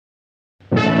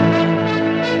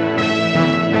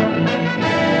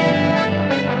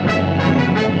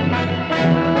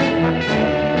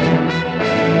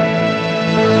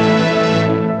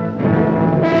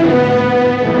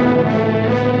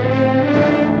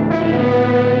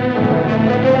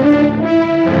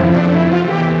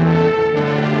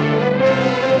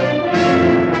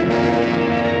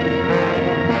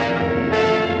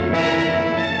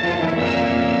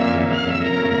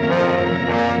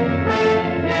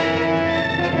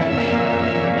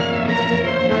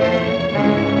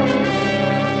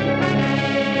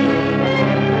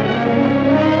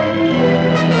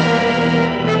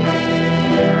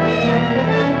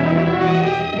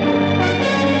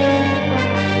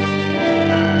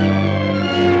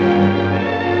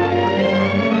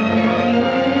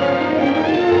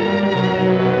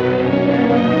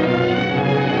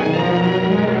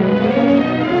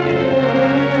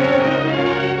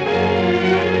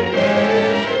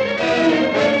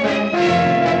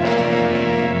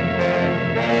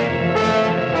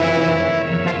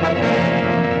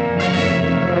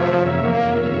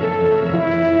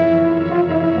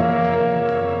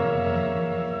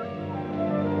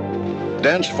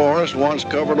Dense forest once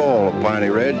covered all of Piney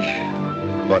Ridge,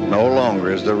 but no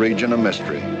longer is the region a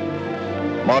mystery.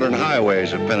 Modern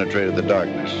highways have penetrated the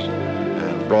darkness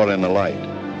and brought in the light.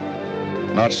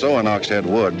 Not so in Oxhead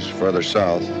Woods, further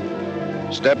south.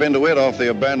 Step into it off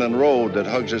the abandoned road that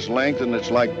hugs its length, and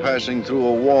it's like passing through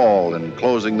a wall and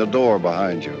closing the door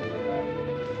behind you.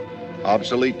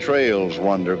 Obsolete trails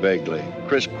wander vaguely,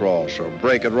 crisscross or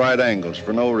break at right angles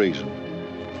for no reason.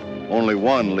 Only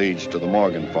one leads to the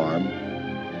Morgan farm.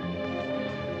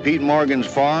 Pete Morgan's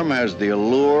farm has the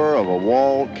allure of a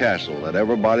walled castle that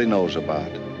everybody knows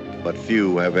about, but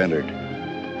few have entered.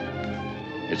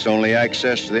 Its only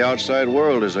access to the outside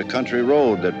world is a country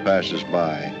road that passes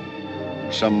by.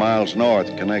 Some miles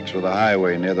north connects with a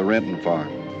highway near the Renton farm.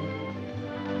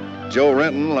 Joe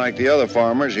Renton, like the other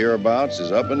farmers hereabouts,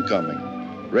 is up and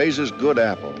coming, raises good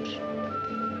apples.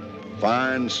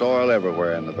 Fine soil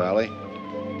everywhere in the valley.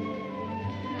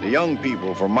 The young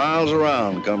people for miles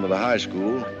around come to the high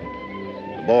school.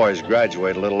 The boys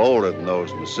graduate a little older than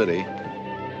those in the city.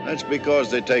 That's because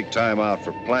they take time out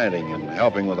for planting and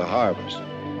helping with the harvest.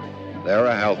 They're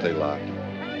a healthy lot.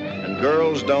 And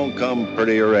girls don't come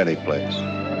prettier any place.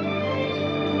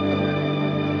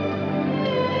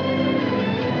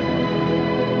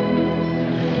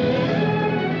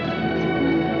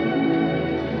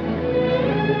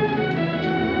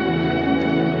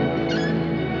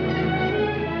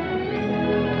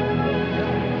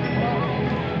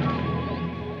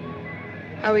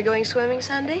 Are we going swimming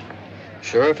Sunday?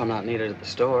 Sure, if I'm not needed at the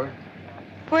store.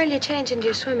 Where'll you change into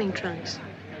your swimming trunks?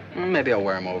 Maybe I'll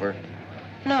wear them over.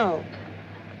 No.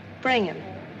 Bring him.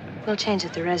 We'll change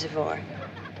at the reservoir.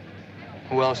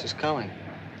 Who else is coming?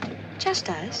 Just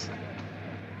us.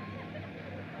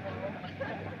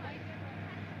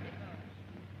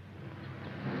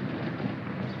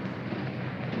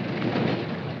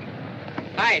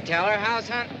 Hi, Teller. How's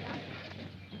hunting?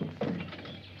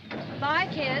 Bye,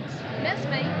 kids. Miss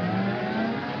me.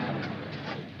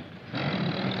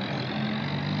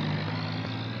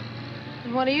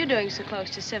 And what are you doing so close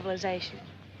to civilization?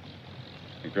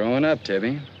 You're growing up,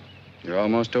 Tibby. You're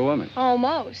almost a woman.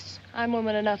 Almost. I'm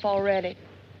woman enough already.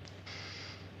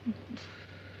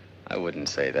 I wouldn't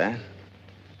say that.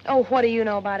 Oh, what do you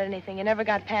know about anything? You never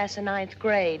got past the 9th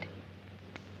grade.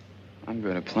 I'm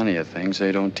good at plenty of things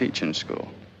they don't teach in school.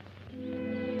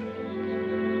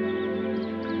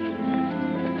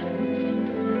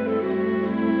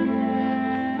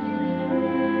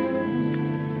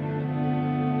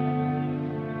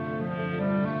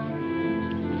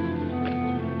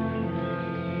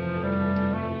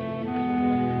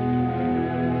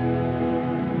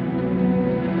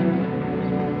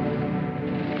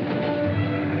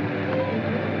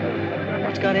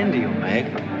 Got into you, Meg?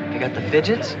 You got the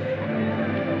fidgets?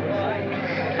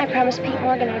 I promised Pete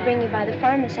Morgan I'd bring you by the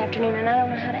farm this afternoon, and I don't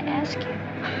know how to ask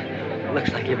you.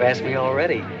 Looks like you've asked me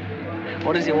already.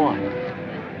 What does he want?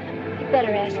 You'd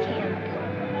better ask him.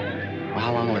 Well,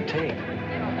 how long will it take?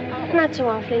 Not so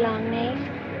awfully long, Meg.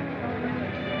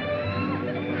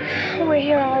 We're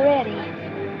here already.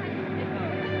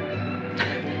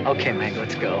 Okay, Meg,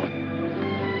 let's go.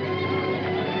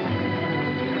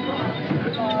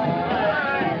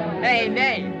 Hey,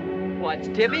 Nate, what's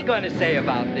Tibby going to say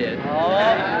about this?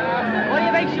 Oh, what do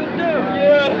you think she'll do?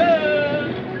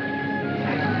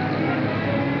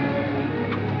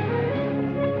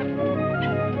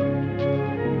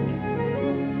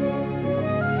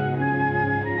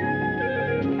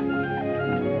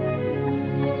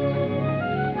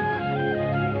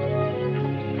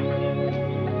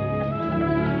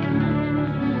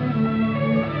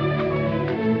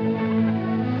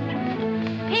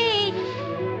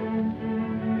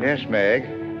 Yes, Meg?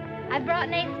 I brought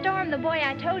Nate Storm, the boy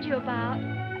I told you about.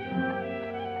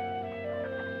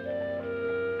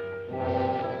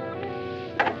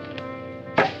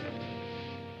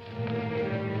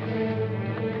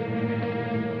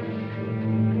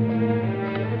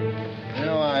 You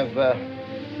know, I've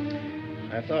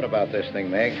thought about this thing,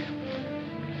 Meg.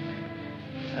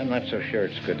 I'm not so sure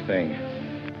it's a good thing.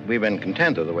 We've been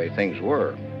content with the way things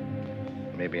were.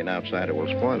 Maybe an outsider will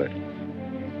spoil it.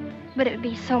 But it would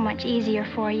be so much easier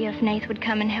for you if Nate would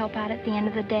come and help out at the end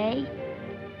of the day.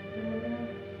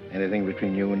 Anything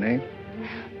between you and Nate?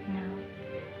 No.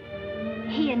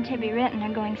 He and Tibby Renton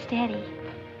are going steady.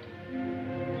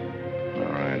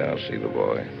 All right, I'll see the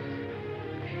boy.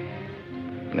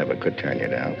 Never could turn you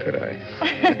down, could I?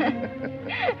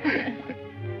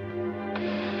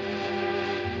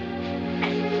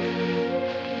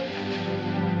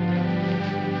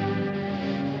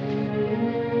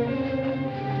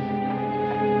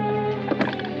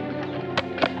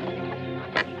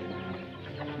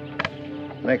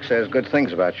 Mick says good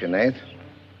things about you, Nath.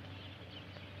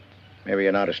 Maybe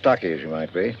you're not as stocky as you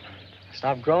might be.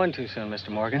 Stop growing too soon, Mr.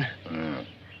 Morgan.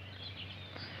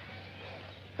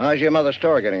 How's your mother's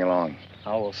store getting along?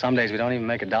 Oh, well, some days we don't even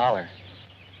make $1.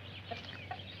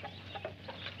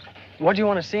 What do you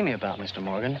want to see me about, Mr.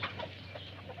 Morgan?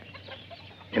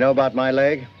 You know about my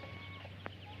leg?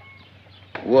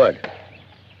 Wood.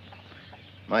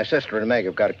 My sister and Meg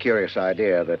have got a curious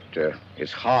idea that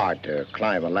it's hard to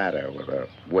climb a ladder with a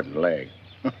wooden leg.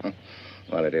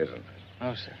 Well, it isn't.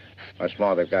 Oh, sir. What's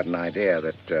more, they've got an idea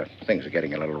that things are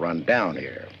getting a little run down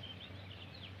here.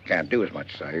 Can't do as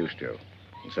much as I used to.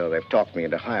 And so they've talked me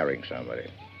into hiring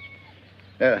somebody.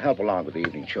 Help along with the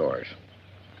evening chores.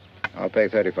 I'll pay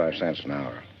 35 cents an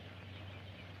hour.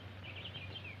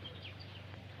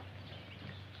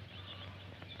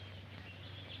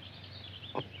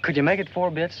 Could you make it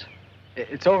 4 bits?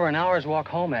 It's over an hour's walk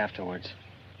home afterwards.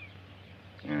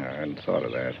 Yeah, I hadn't thought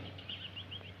of that.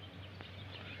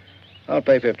 I'll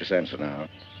pay 50 cents an hour.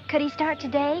 Could he start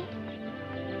today?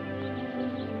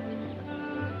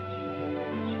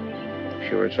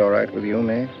 Sure it's all right with you,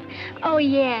 May? Oh,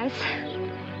 yes.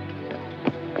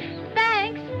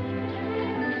 Thanks.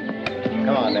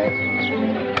 Come on, Nate.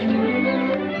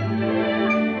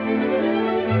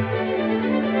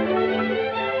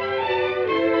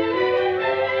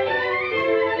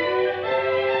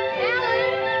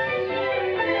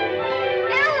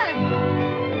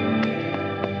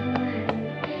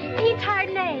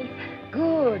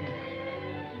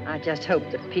 I just hope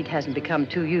that Pete hasn't become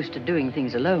too used to doing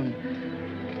things alone.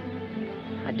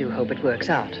 I do hope it works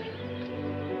out.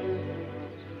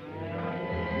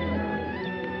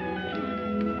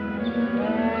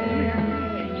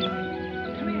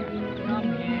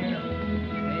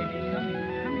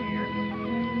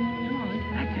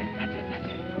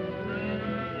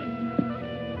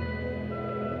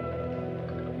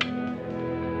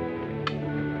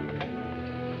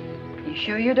 You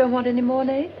sure you don't want any more,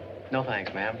 Nate? No,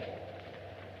 thanks, ma'am.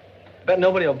 Bet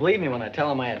nobody will believe me when I tell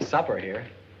them I had supper here.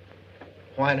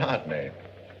 Why not, Nate?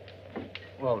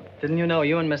 Well, didn't you know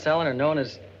you and Miss Ellen are known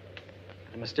as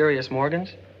the mysterious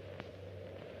Morgans?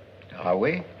 Are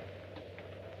we?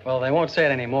 Well, they won't say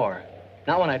it anymore.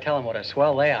 Not when I tell them what a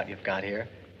swell layout you've got here,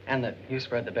 and that you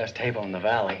spread the best table in the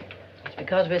valley. It's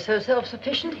because we're so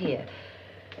self-sufficient here.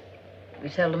 We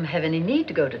seldom have any need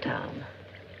to go to town.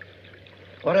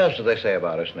 What else do they say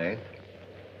about us, Nate?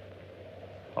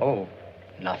 Oh,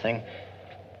 nothing.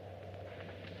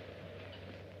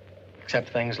 Except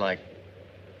things like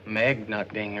Meg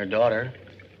not being her daughter,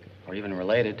 or even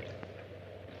related.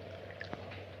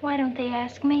 Why don't they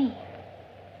ask me?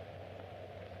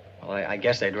 Well, I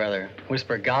guess they'd rather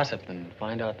whisper gossip than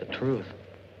find out the truth.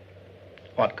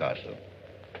 What gossip?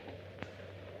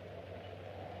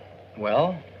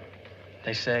 Well,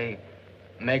 they say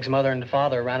Meg's mother and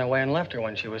father ran away and left her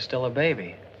when she was still a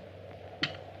baby.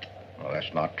 Well,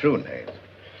 that's not true, Nate.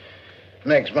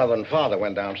 Meg's mother and father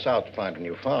went down south to find a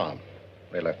new farm.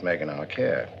 They left Meg in our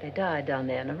care. They died down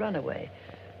there in a runaway.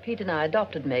 Pete and I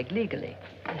adopted Meg legally.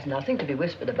 There's nothing to be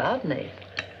whispered about, Nate.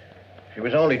 She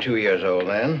was only 2 years old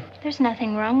then. There's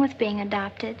nothing wrong with being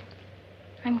adopted.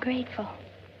 I'm grateful.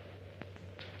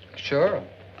 Sure.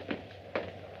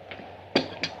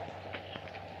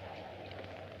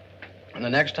 And the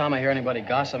next time I hear anybody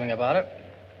gossiping about it,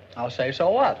 I'll say,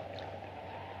 so what?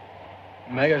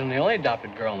 Meg isn't the only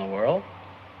adopted girl in the world.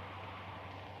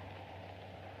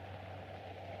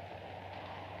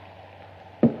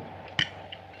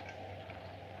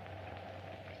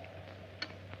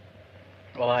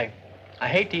 Well, I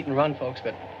hate to eat and run, folks,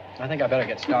 but I think I better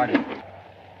get started.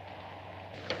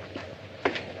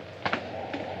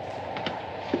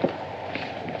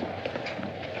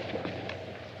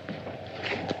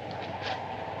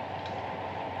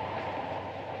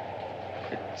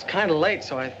 It's kind of late,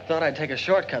 so I thought I'd take a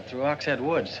shortcut through Oxhead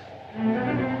Woods.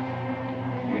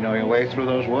 You know your way through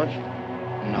those woods?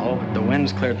 No, but the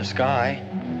wind's cleared the sky.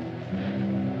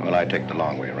 Well, I'd take the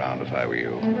long way around if I were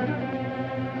you.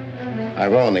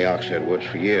 I've owned the Oxhead Woods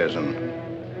for years, and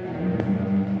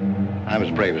I'm as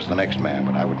brave as the next man,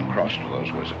 but I wouldn't cross through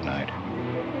those woods at night.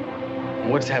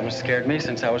 Woods haven't scared me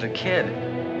since I was a kid,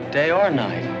 day or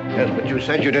night. Yes, but you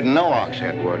said you didn't know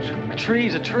Oxhead Woods. A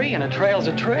tree's a tree, and a trail's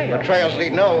a trail. The trails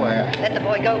lead nowhere. Let the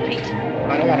boy go, Pete.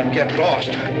 I don't want him to get lost.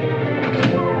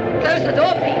 Close the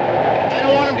door, Pete. I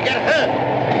don't want him to get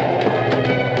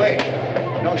hurt. Wait.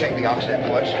 Don't take the Oxhead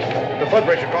Woods. The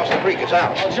footbridge across the creek is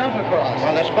out. I'll jump across.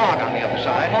 Well, there's fog on the other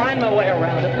side. Find my way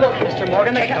around it. Look, Mr.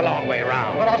 Morgan, Take the long way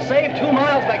around. But I'll save 2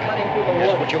 miles by cutting through the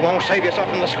Yes, woods. but you won't save yourself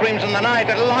from the screams in the night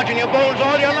that'll lodge in your bones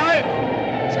all your life.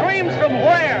 Screams from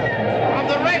where? From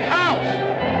the red house.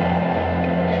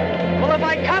 if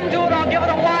I come to it, I'll give it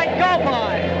a wide go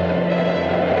by.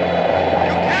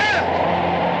 You can't!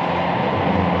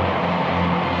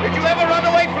 Did you ever run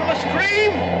away from a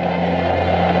stream?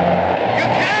 You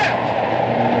can't!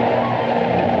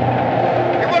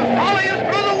 It will follow you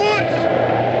through the woods!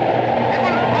 It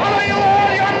will follow you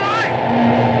all your life!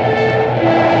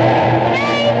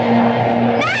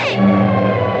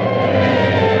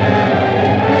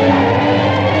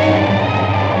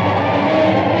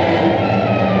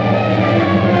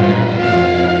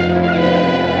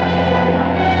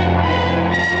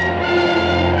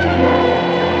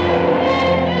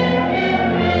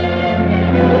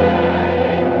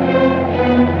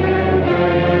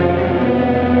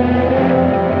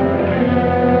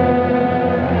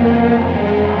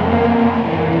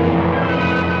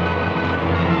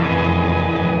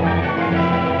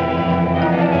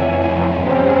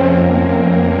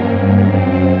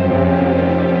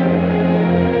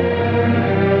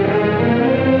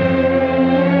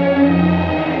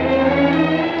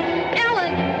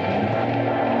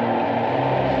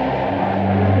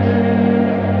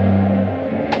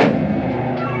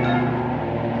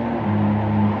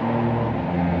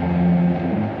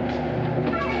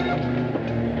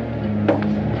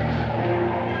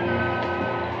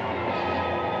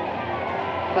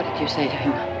 You say to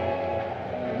him?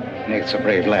 Nate's a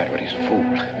brave lad, but he's a fool.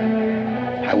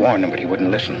 I warned him, but he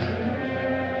wouldn't listen.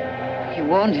 You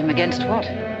warned him against what?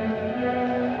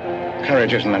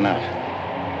 Courage isn't enough.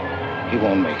 He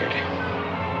won't make it.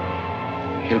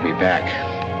 He'll be back.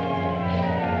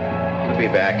 He'll be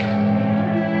back.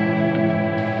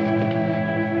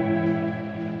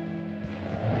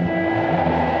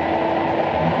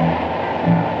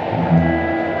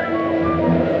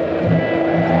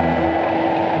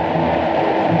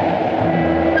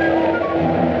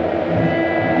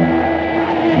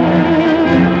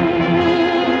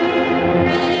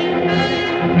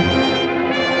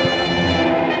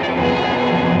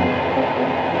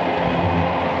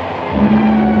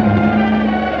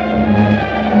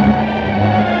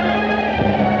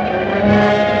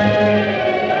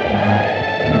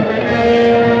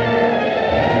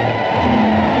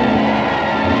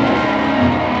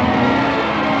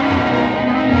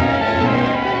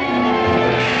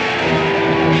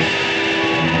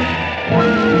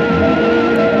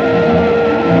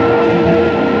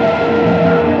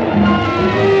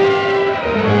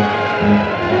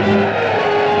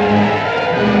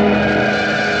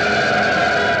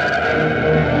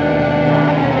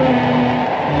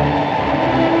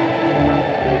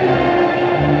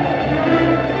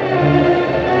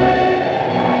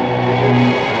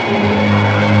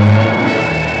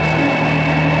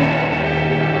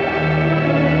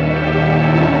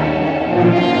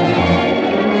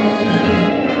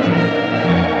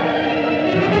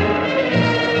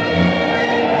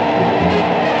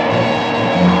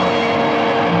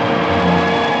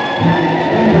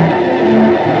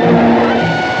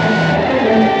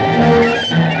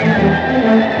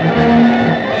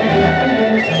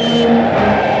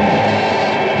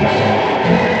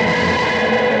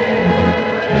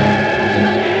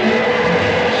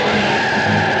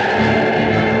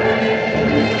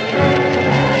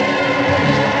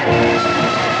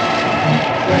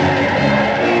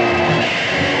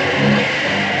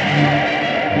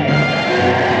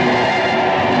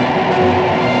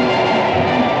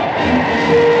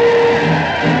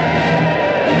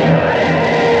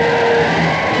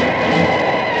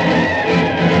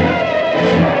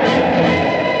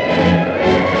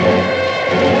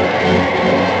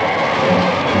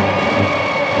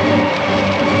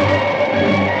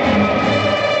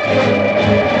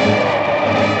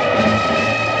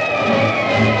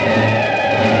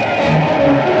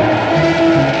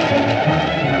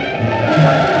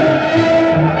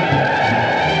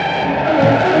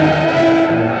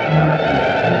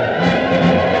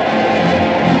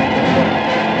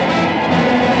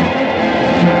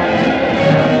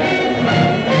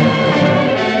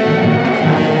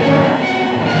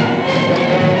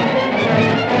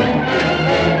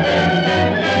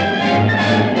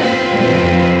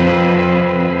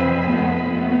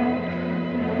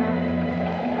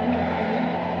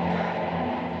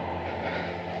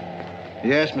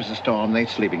 Yes, Mrs. Storm,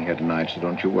 Nate's sleeping here tonight, so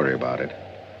don't you worry about it.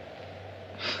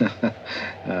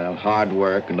 Hard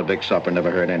work and a big supper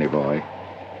never hurt any boy.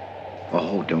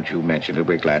 Oh, don't you mention it.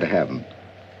 We're glad to have him.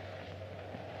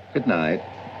 Good night.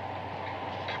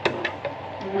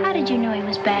 How did you know he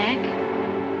was back?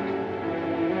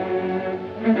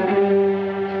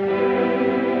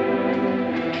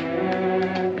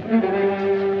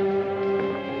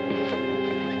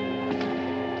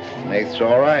 Nate's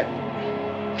all right.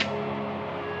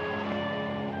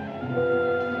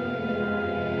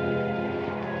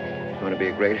 going to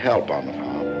be a great help on the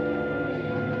farm.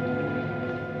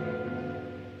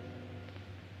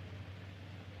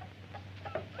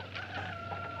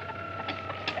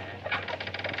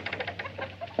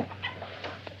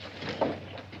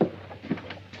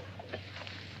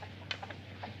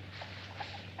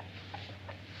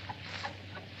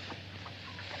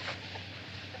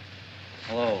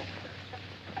 Hello.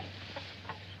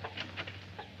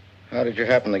 How did you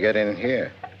happen to get in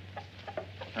here?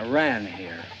 I ran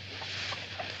here.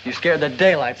 You scared the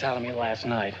daylights out of me last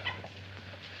night.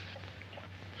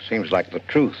 Seems like the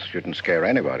truth shouldn't scare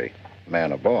anybody,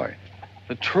 man or boy.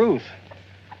 The truth?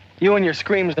 You and your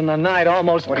screams in the night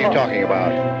almost... What are you talking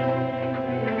about?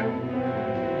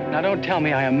 Now, don't tell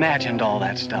me I imagined all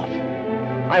that stuff.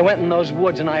 I went in those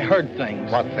woods and I heard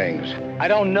things. What things? I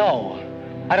don't know.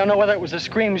 I don't know whether it was the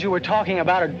screams you were talking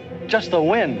about or just the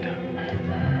wind.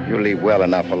 You leave well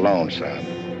enough alone, son.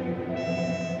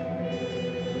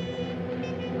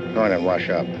 Go in and wash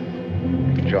up.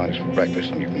 Join us for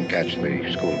breakfast and you can catch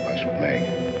the school bus with Meg.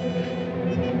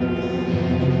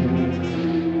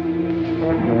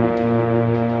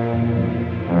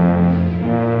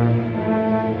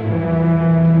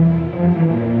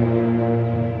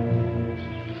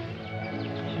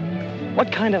 What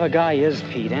kind of a guy is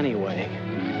Pete, anyway?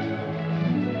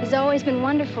 He's always been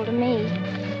wonderful to me.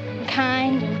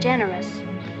 Kind and generous.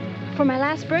 For my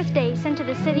last birthday, he sent to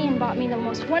the city and bought me the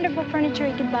most wonderful furniture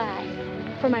he could buy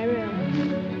for my room.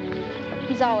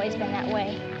 He's always been that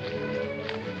way.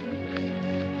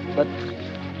 But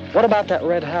what about that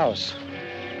red house?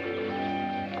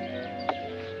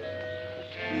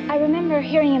 I remember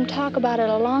hearing him talk about it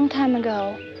a long time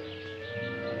ago.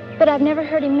 But I've never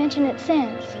heard him mention it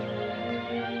since.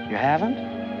 You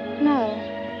haven't?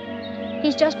 No.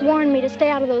 He's just warned me to stay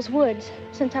out of those woods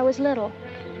since I was little.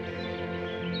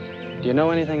 Do you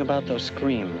know anything about those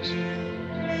screams?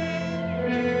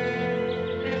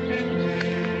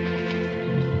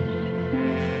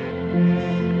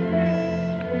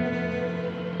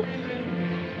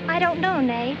 I don't know,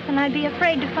 Nate, and I'd be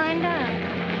afraid to find out.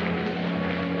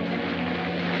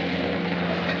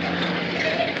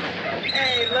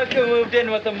 Hey, look who moved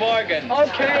in with the Morgans.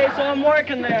 Okay, so I'm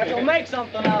working there, so make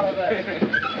something out of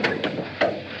it.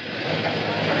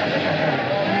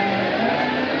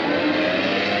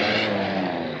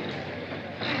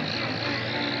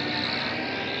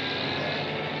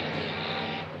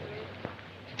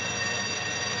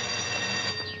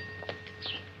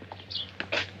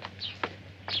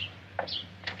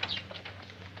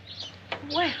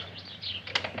 Well,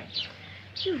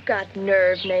 you've got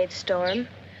nerve, Nate Storm.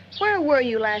 Where were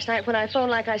you last night when I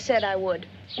phoned like I said I would?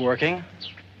 Working?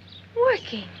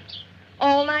 Working?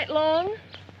 All night long?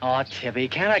 Oh, Tibby,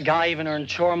 can't a guy even earn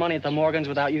chore money at the Morgans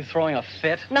without you throwing a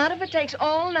fit? Not if it takes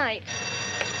all night.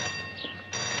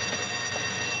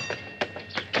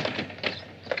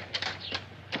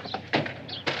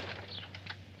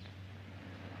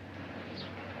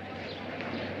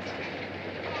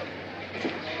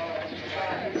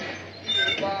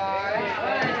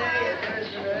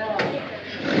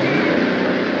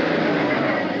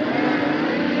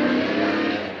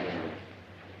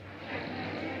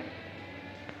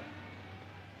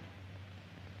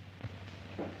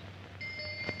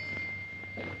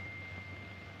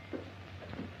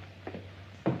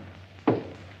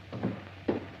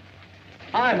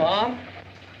 Hi, Mom.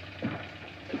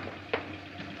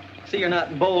 See, you're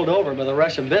not bowled over by the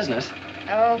rush of business.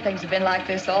 Oh, things have been like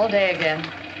this all day again.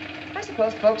 I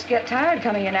suppose folks get tired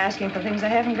coming in asking for things they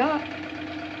haven't got.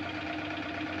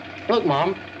 Look,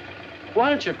 Mom, why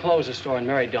don't you close the store and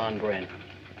marry Don Bryn?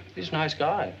 He's a nice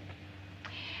guy.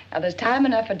 Now, there's time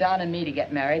enough for Don and me to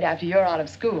get married after you're out of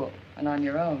school and on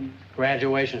your own.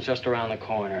 Graduation's just around the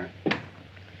corner.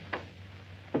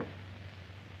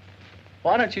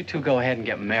 Why don't you two go ahead and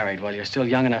get married while you're still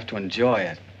young enough to enjoy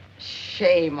it?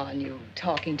 Shame on you,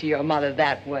 talking to your mother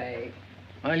that way.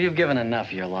 Well, you've given enough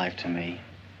of your life to me.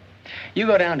 You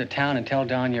go down to town and tell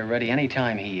Don you're ready any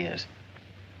time he is.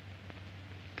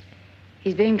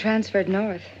 He's being transferred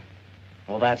north.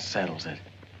 Well, that settles it.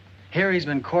 Here he's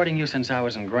been courting you since I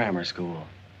was in grammar school.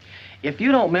 If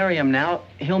you don't marry him now,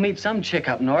 he'll meet some chick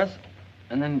up north,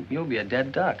 and then you'll be a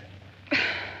dead duck.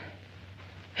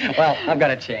 Well, I've got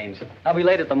to change. I'll be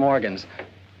late at the Morgans.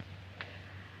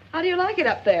 How do you like it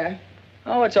up there?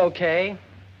 Oh, it's okay.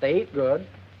 They eat good.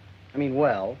 I mean,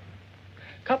 well.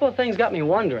 A couple of things got me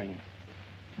wondering.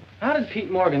 How did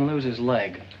Pete Morgan lose his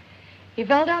leg? He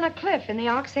fell down a cliff in the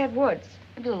Oxhead Woods.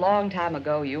 It was a long time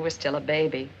ago. You were still a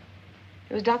baby.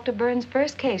 It was Dr. Berns'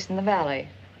 first case in the valley.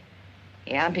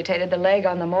 He amputated the leg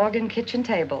on the Morgan kitchen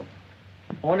table.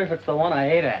 I wonder if it's the one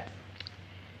I ate at. Well, I've got to change. I'll be late at the Morgans. How did Pete Morgan lose his leg? He fell down a cliff in the Oxhead Woods. It was a long time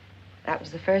ago. You were still a baby. It was Dr. Berns' first case in the valley. He amputated the leg on the Morgan kitchen table. I wonder if it's the one I ate at. That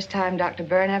was the first time Dr.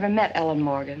 Byrne ever met Ellen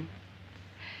Morgan.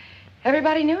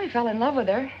 Everybody knew he fell in love with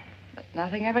her, but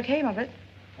nothing ever came of it.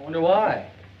 I wonder why.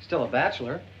 Still a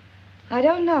bachelor. I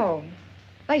don't know.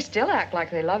 They still act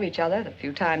like they love each other, the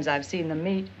few times I've seen them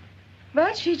meet.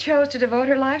 But she chose to devote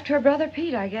her life to her brother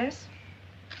Pete, I guess.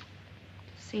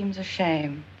 Seems a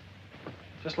shame.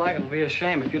 Just like it'll be a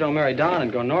shame if you don't marry Don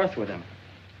and go north with him.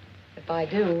 If I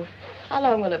do, how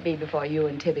long will it be before you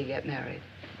and Tibby get married?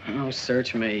 Oh,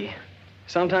 search me.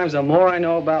 Sometimes the more I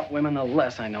know about women, the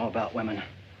less I know about women.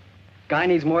 Guy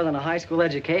needs more than a high school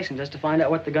education just to find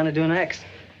out what they're gonna do next.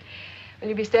 Will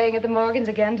you be staying at the Morgans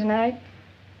again tonight?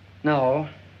 No.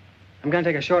 I'm gonna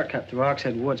take a shortcut through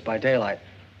Oxhead Woods by daylight,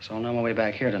 so I'll know my way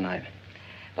back here tonight.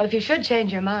 Well, if you should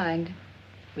change your mind,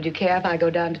 would you care if I go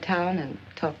down to town and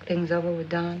talk things over with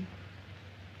Don?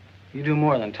 You do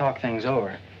more than talk things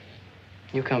over.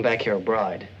 You come back here a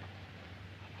bride.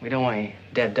 We don't want any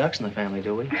dead ducks in the family,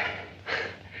 do we?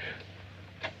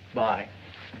 Bye.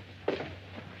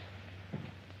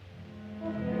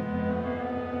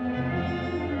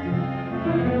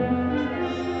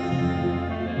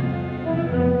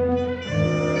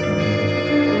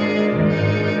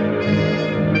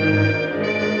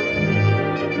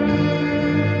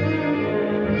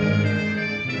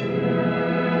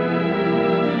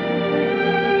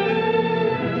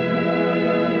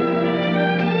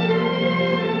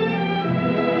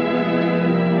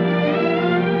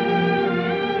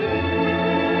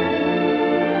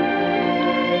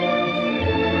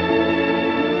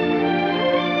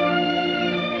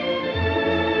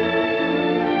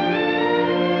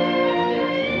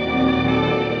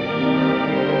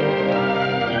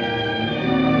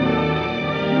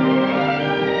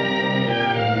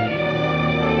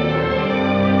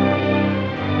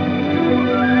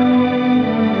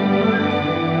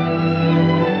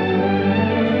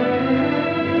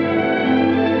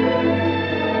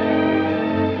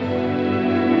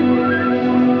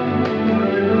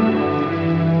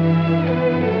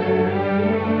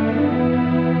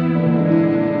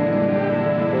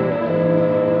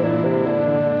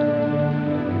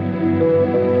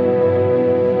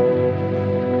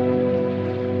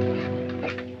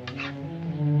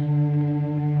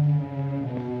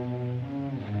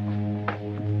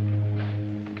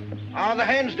 How are the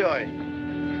hens doing?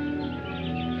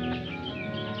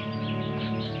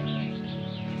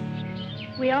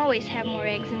 We always have more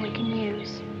eggs than we can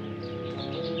use.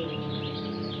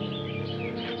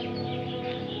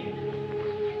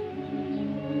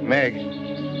 Meg.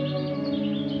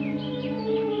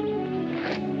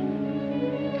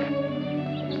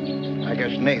 I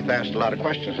guess Nath asked a lot of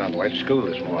questions on the way to school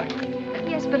this morning.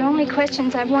 Yes, but only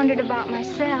questions I've wondered about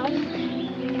myself.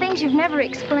 Things you've never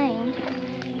explained.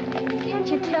 Can't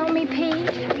you tell me,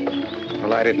 Pete?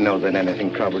 Well, I didn't know that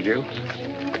anything troubled you.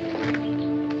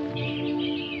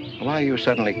 Why are you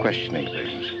suddenly questioning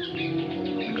things?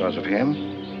 Because of him?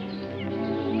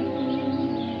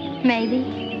 Maybe.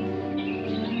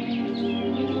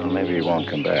 Well, maybe he won't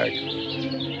come back.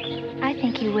 I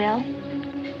think he will.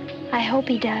 I hope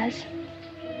he does.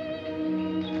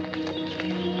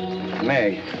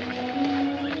 Meg.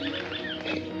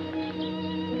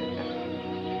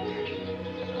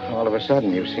 All of a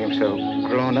sudden, you seem so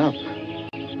grown up.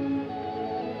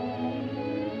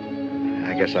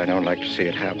 I guess I don't like to see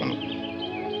it happen.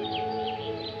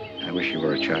 I wish you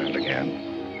were a child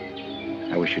again.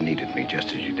 I wish you needed me just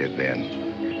as you did then.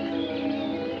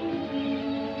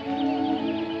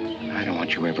 I don't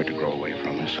want you ever to grow away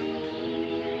from us.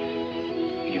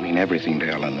 You mean everything to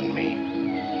Ellen and me.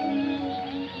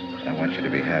 I want you to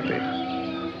be happy.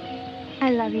 I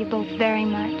love you both very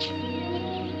much.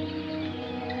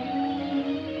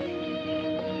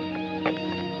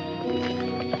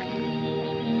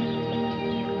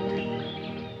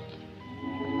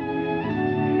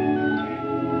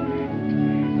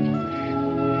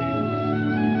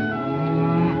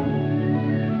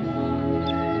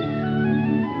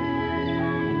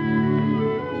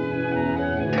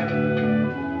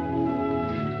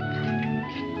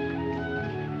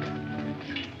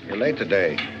 Late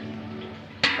today.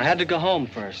 I had to go home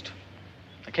first.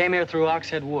 I came here through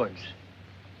Oxhead Woods.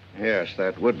 Yes,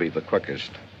 that would be the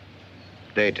quickest.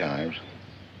 Daytimes.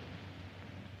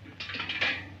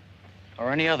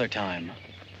 Or any other time.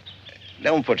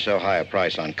 Don't put so high a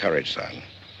price on courage, son.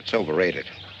 It's overrated.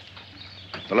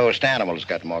 The lowest animal's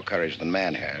got more courage than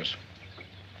man has.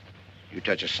 You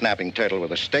touch a snapping turtle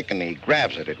with a stick and he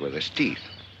grabs at it with his teeth.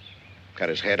 Cut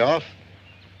his head off,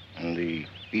 and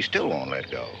he still won't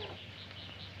let go.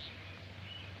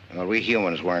 Well, we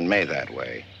humans weren't made that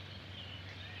way.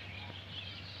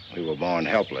 We were born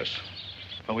helpless.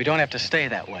 But we don't have to stay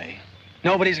that way.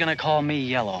 Nobody's gonna call me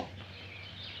yellow.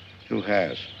 Who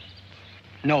has?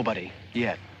 Nobody,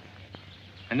 yet.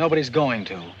 And nobody's going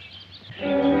to.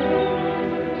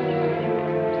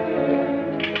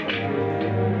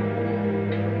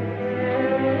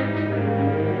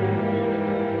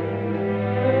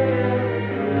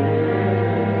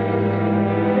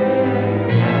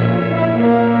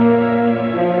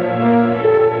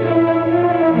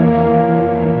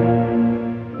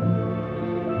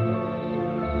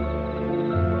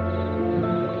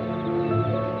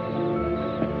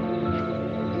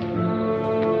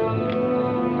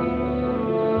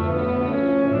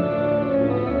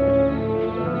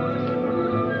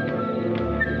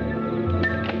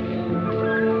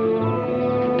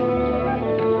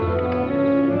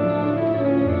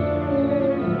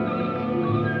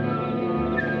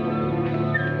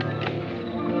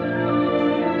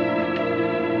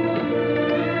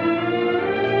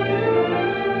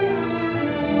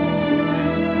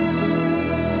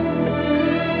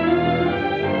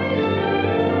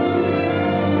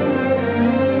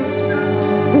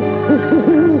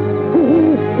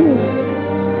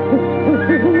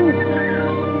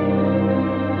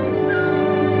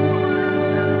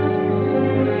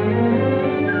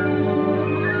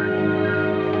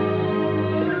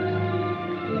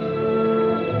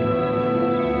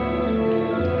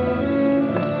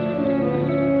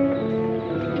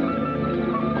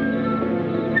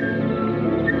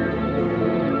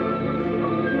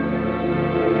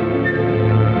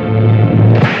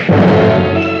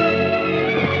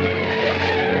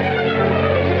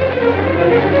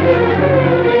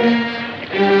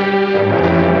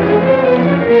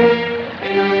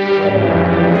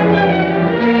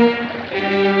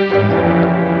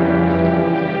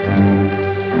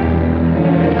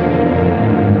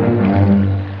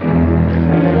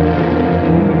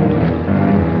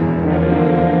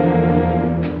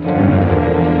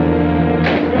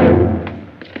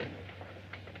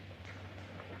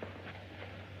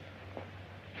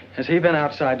 Has he been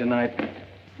outside tonight?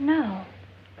 No.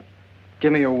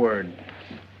 Give me your word.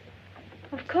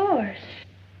 Of course.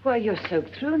 Why, you're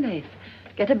soaked through, Nath.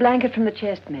 Get a blanket from the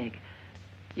chest, Meg.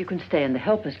 You can stay in the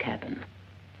helper's cabin.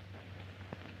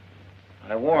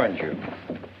 I warned you,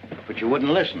 but you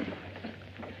wouldn't listen.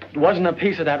 It wasn't a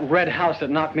piece of that red house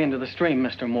that knocked me into the stream,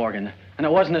 Mr. Morgan. And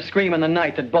it wasn't a scream in the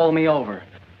night that bowled me over.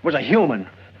 It was a human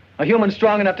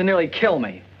strong enough to nearly kill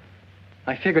me.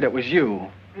 I figured it was you.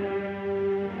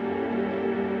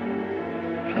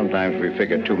 Sometimes we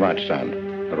figure too much, son.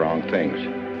 The wrong things.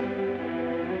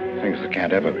 Things that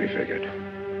can't ever be figured.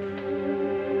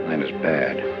 Then it's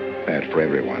bad. Bad for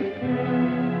everyone.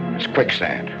 It's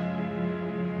quicksand.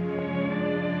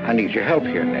 I need your help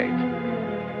here, Nate.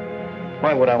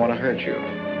 Why would I want to hurt you?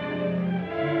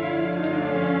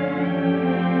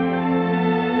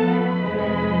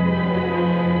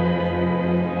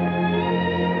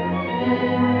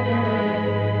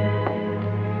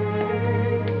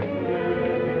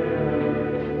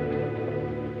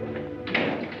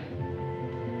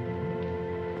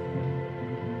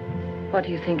 What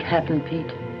do you think happened,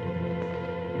 Pete?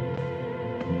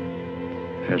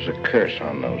 There's a curse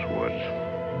on those woods.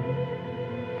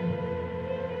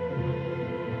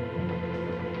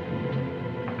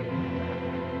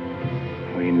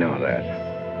 We know that.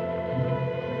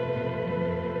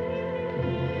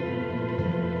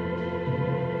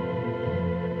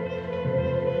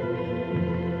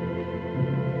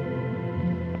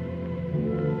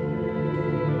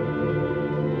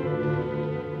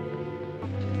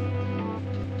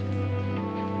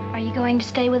 Are you going to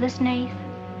stay with us, Nath?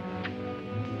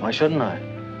 Why shouldn't I?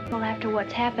 Well, after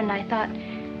what's happened, I thought...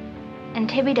 And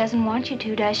Tibby doesn't want you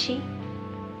to, does she?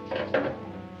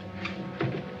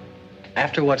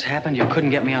 After what's happened, you couldn't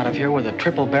get me out of here with a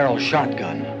triple-barrel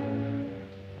shotgun.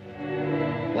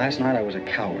 Last night, I was a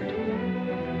coward.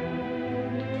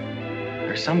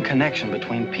 There's some connection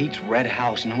between Pete's red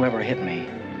house and whoever hit me.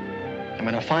 I'm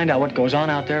gonna find out what goes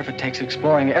on out there if it takes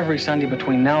exploring every Sunday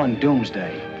between now and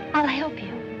doomsday. I'll help you.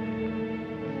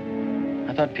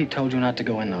 I thought Pete told you not to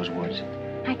go in those woods.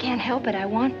 I can't help it. I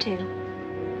want to.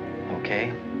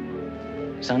 Okay.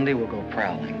 Sunday, we'll go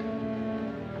prowling.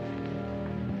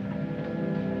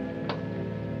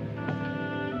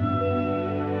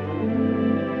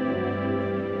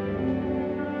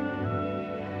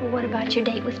 Well, what about your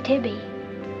date with Tibby?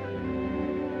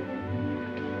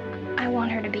 I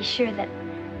want her to be sure that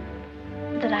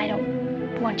I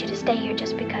don't want you to stay here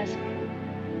just because...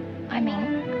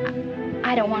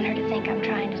 I don't want her to think I'm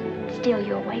trying to steal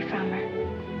you away from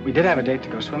her. We did have a date to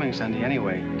go swimming Sunday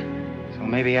anyway, so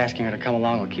maybe asking her to come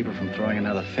along will keep her from throwing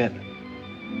another fit.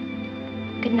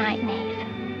 Good night, Nath,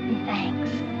 and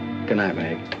thanks. Good night,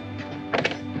 Meg.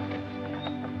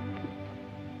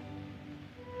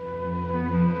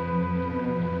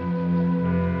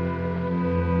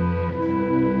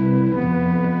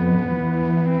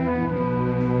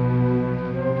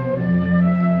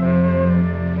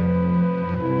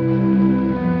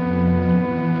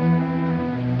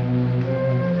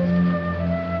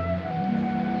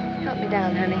 Help me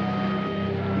down, honey.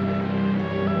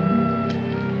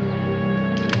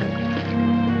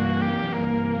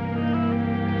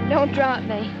 Don't drop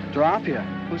me. Drop you?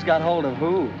 Who's got hold of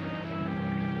who?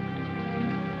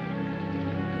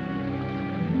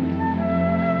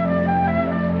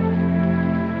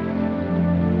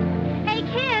 Hey,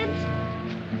 kids.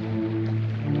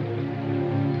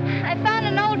 I found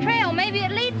an old trail. Maybe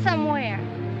it leads somewhere.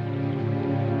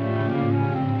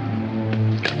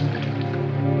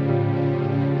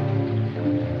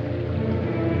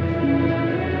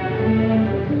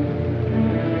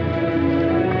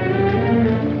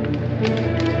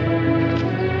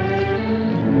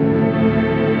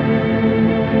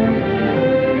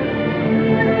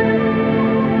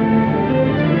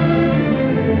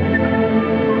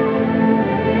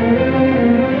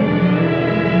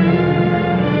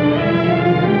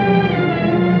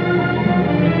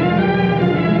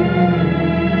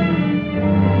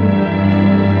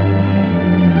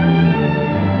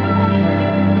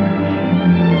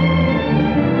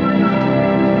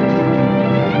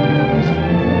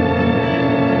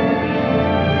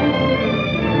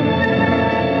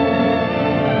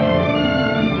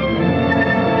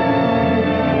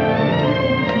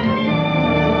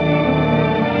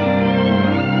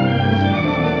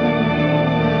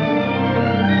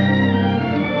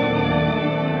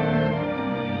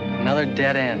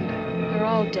 Dead end. They're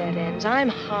all dead ends. I'm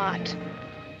hot.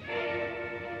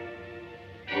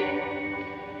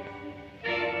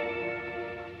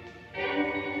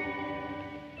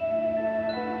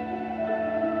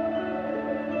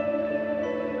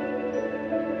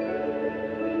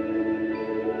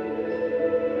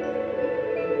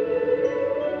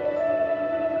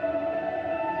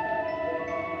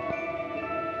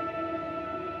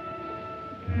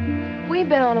 We've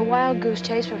been on a wild goose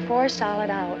chase for 4 solid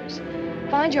hours.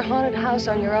 Find your haunted house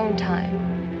on your own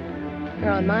time.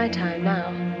 You're on my time now.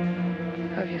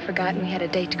 Or have you forgotten we had a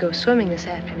date to go swimming this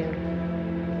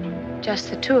afternoon? Just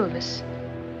the 2 of us.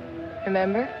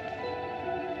 Remember?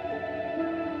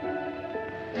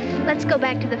 Let's go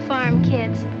back to the farm,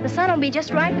 kids. The sun will be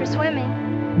just right for swimming.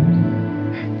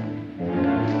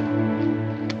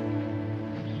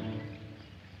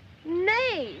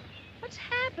 Nate, what's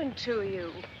happened to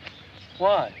you?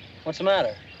 What? What's the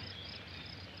matter?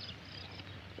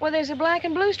 Well, there's a black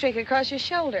and blue streak across your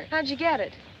shoulder. How'd you get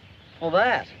it? Well,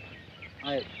 that.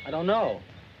 I don't know.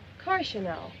 Of course you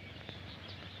know.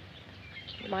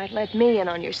 You might let me in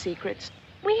on your secrets.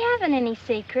 We haven't any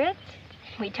secrets.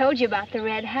 We told you about the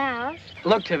red house.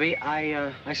 Look, Tibby,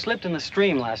 I slipped in the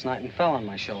stream last night and fell on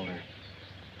my shoulder.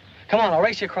 Come on, I'll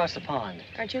race you across the pond.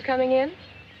 Aren't you coming in?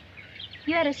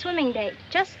 You had a swimming date.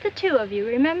 Just the 2 of you,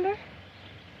 remember?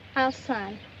 How's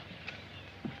Son?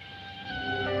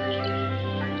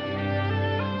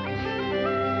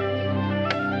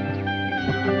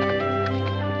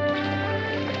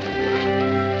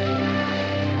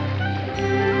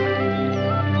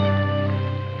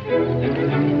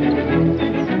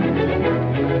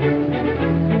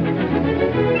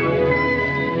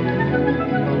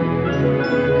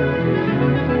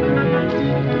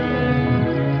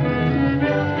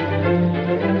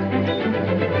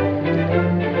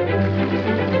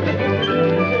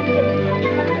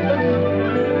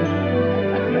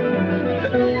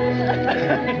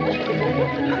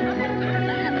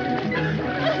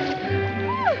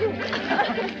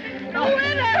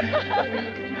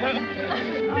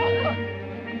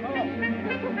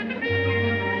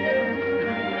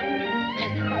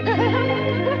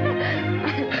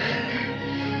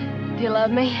 Do you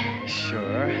love me?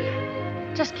 Sure.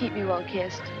 Just keep me well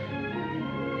kissed.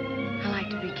 I like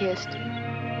to be kissed.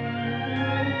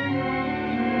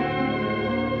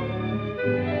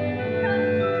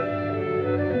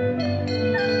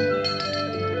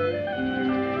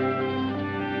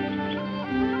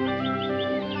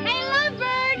 Hey,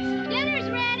 lovebirds! Dinner's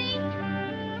ready!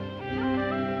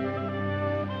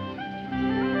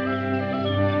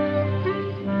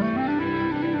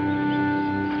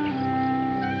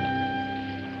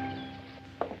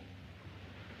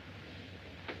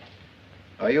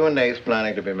 Are you and Nath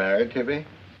planning to be married, Tibby?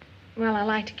 Well, I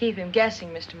like to keep him guessing,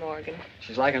 Mr. Morgan.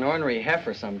 She's like an ornery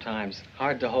heifer sometimes.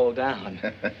 Hard to hold down.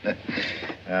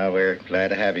 We're glad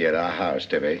to have you at our house,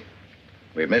 Tibby.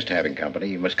 We've missed having company.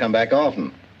 You must come back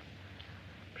often.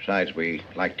 Besides, we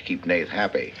like to keep Nath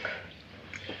happy.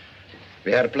 Have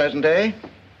you had a pleasant day?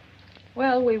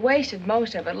 Well, we wasted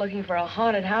most of it looking for a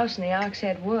haunted house in the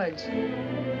Oxhead Woods.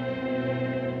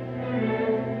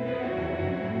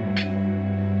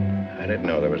 I didn't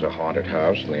know there was a haunted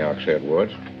house in the Oxhead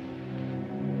Woods.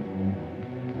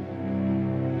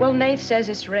 Well, Nath says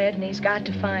it's red and he's got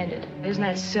to find it. Isn't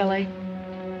that silly?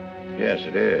 Yes,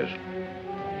 it is.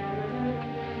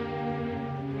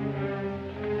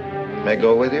 May I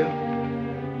go with you?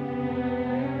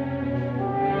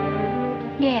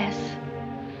 Yes.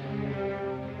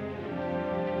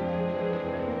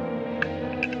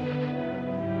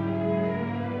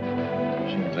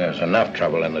 There's enough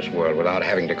trouble in this world without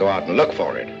having to go out and look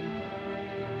for it.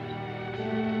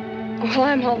 Well,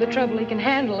 I'm all the trouble he can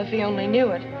handle if he only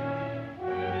knew it.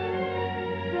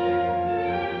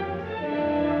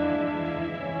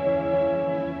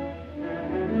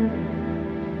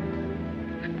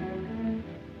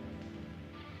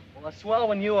 Well, it's swell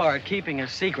when you are keeping a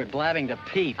secret, blabbing to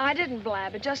Pete. I didn't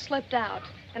blab. It just slipped out.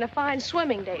 And a fine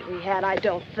swimming date we had, I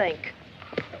don't think.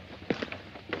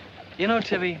 You know,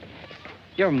 Tibby,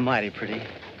 you're mighty pretty,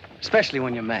 especially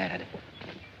when you're mad.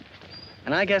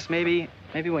 And I guess maybe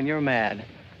when you're mad,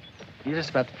 you're just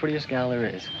about the prettiest gal there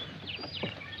is.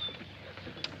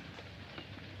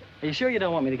 Are you sure you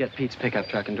don't want me to get Pete's pickup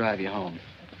truck and drive you home?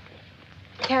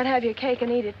 Can't have your cake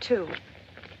and eat it, too.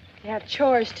 You have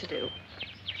chores to do.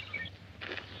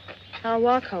 I'll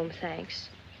walk home, thanks.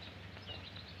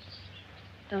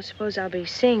 Don't suppose I'll be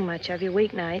seeing much of you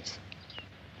weeknights.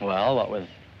 Well, what with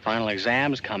final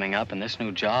exams coming up and this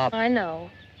new job. I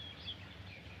know.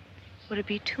 Would it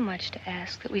be too much to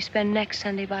ask that we spend next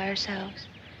Sunday by ourselves?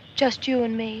 Just you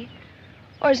and me?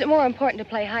 Or is it more important to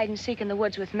play hide and seek in the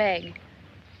woods with Meg?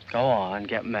 Go on,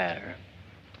 get madder.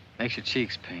 Makes your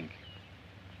cheeks pink.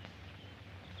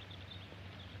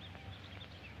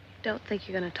 Don't think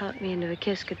you're going to talk me into a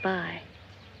kiss goodbye.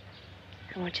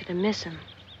 I want you to miss him.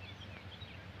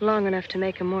 Long enough to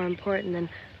make him more important than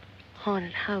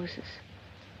haunted houses.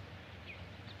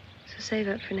 So save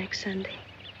up for next Sunday.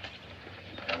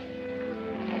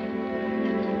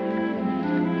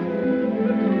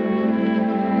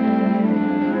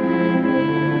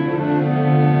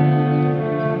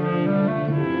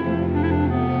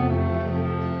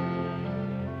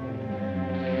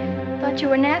 Thought you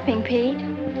were napping, Pete.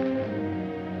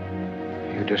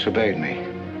 You disobeyed me.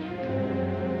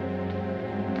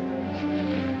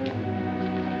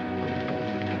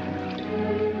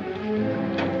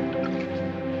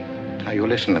 Now, you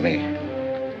listen to me.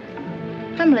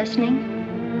 I'm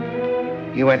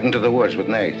listening. You went into the woods with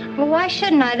Nath. Well, why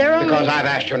shouldn't I? They're only... Because I've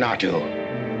asked you not to.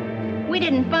 We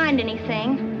didn't find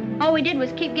anything. All we did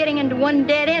was keep getting into one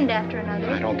dead end after another.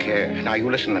 I don't care. Now, you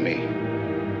listen to me.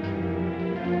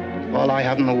 All I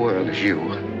have in the world is you.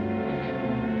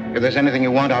 If there's anything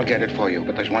you want, I'll get it for you.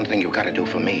 But there's one thing you gotta do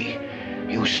for me.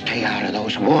 You stay out of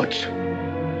those woods.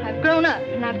 I've grown up,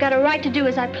 and I've got a right to do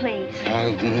as I please.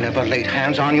 I've never laid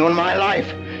hands on you in my life.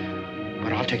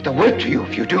 But I'll take the word to you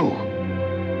if you do.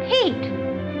 Pete!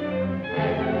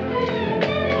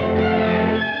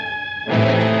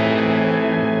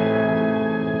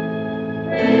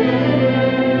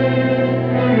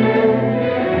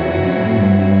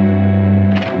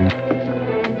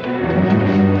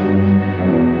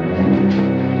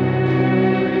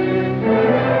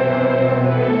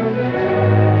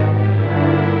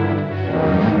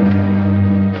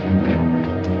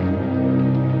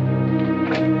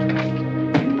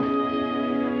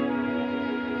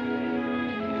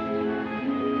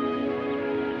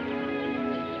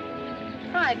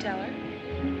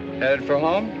 Headed for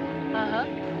home? Uh-huh.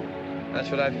 That's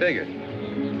what I figured.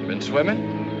 Been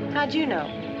swimming? How'd you know?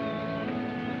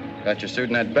 Got your suit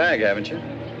in that bag, haven't you?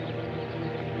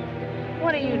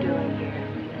 What are you doing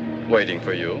here? Waiting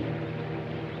for you.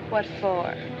 What for?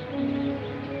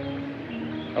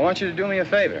 I want you to do me a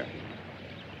favor.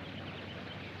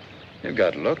 You've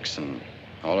got looks and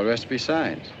all the rest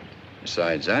besides.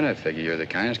 Besides that, I figure you're the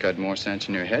kind that's got more sense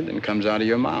in your head than comes out of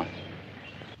your mouth.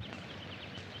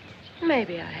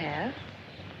 Maybe I have.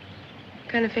 What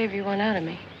kind of favor you want out of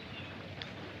me?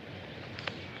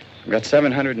 I've got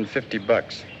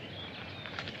 $750.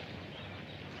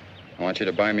 I want you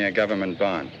to buy me a government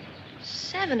bond.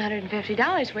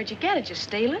 $750? Where'd you get it? Just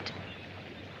steal it?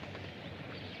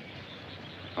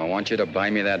 I want you to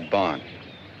buy me that bond.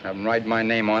 Have them write my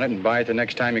name on it and buy it the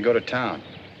next time you go to town.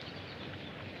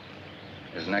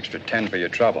 There's an extra 10 for your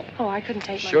trouble. Oh, I couldn't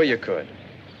take my... Sure you could.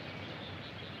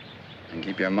 And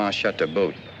keep your mouth shut to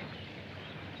boot.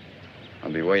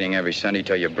 I'll be waiting every Sunday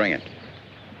till you bring it.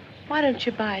 Why don't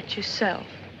you buy it yourself?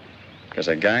 Because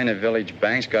a guy in a village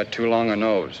bank's got too long a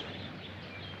nose.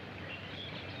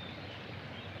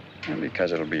 And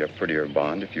because it'll be a prettier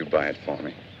bond if you buy it for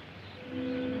me.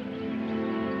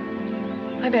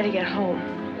 I better get home.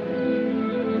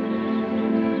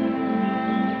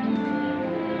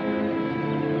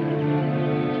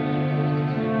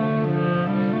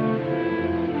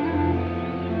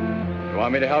 You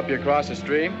want me to help you across the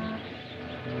stream?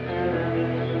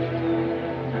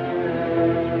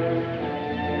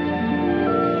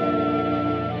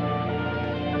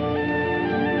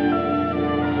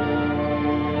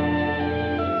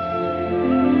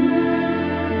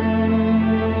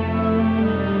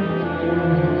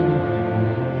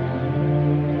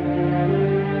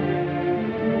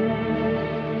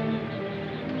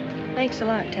 Thanks a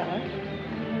lot, Teller.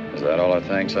 Is that all the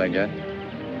thanks I get?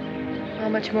 How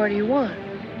much more do you want?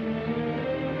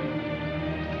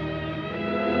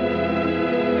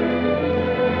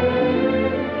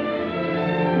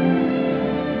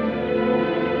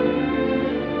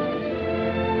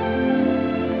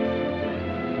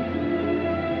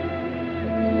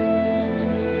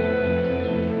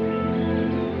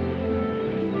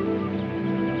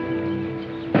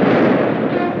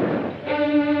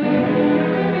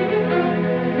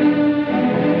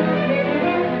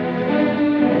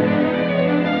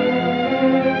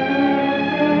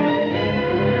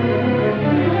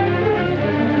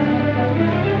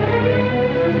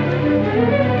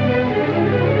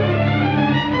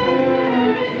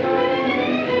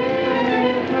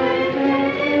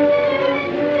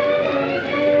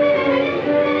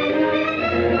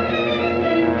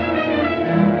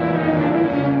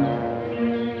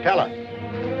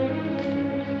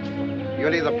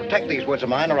 These woods of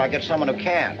mine, or I get someone who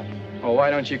can. Well, why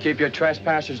don't you keep your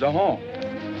trespassers to home?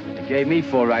 You gave me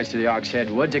full rights to the Ox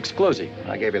Head Woods, exclusive.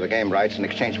 I gave you the game rights in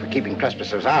exchange for keeping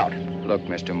trespassers out. Look,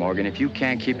 Mr. Morgan, if you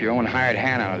can't keep your own hired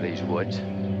hand out of these woods,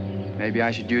 maybe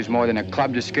I should use more than a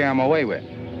club to scare them away with.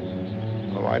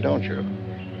 Well, why don't you?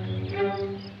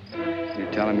 You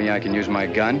telling me I can use my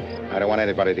gun? I don't want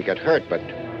anybody to get hurt, but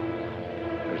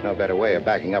there's no better way of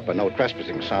backing up a no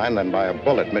trespassing sign than by a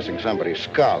bullet missing somebody's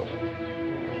skull.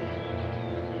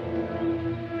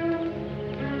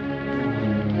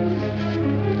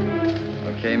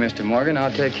 Okay, Mr. Morgan,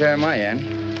 I'll take care of my end.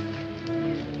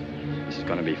 This is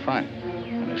going to be fun.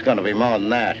 And it's going to be more than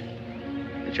that.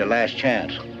 It's your last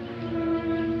chance.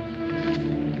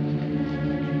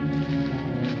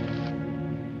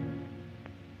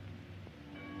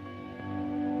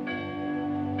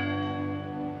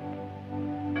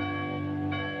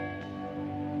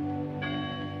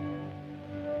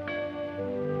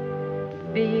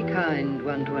 Be kind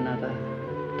one to another,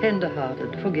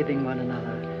 tender-hearted, forgiving one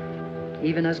another,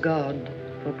 even as God,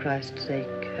 for Christ's sake,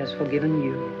 has forgiven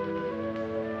you.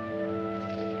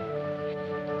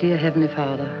 Dear Heavenly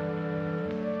Father,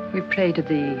 we pray to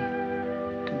Thee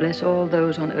to bless all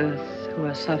those on earth who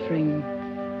are suffering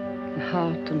in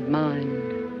heart and mind,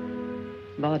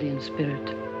 body and spirit.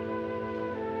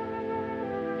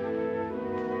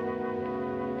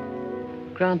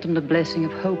 Grant them the blessing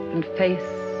of hope and faith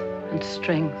and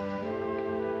strength.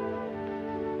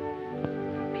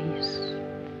 Peace.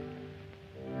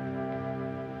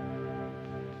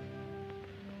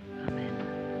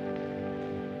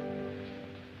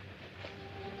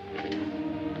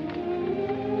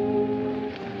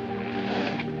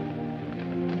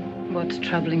 What's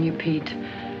troubling you, Pete?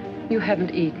 You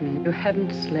haven't eaten. You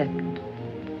haven't slept.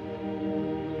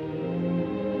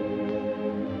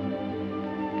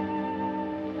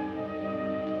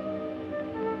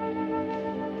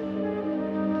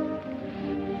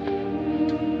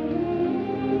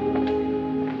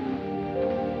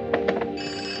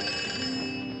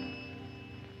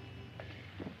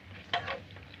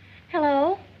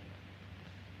 Hello?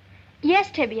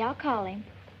 Yes, Tibby, I'll call him.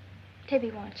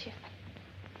 Tibby wants you.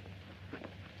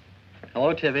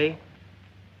 Hello, Tibby.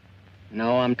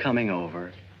 No, I'm coming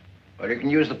over. Well, you can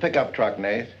use the pickup truck,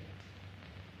 Nath.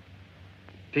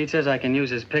 Pete says I can use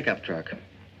his pickup truck.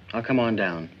 I'll come on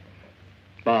down.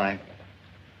 Bye.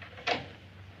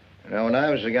 You know, when I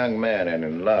was a young man and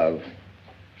in love,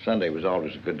 Sunday was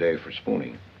always a good day for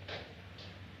spooning.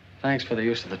 Thanks for the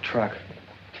use of the truck.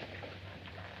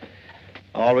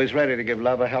 Always ready to give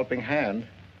love a helping hand.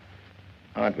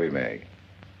 Aren't we, Meg?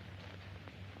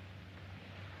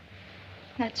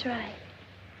 That's right.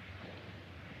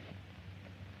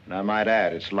 And I might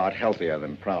add, it's a lot healthier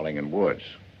than prowling in woods.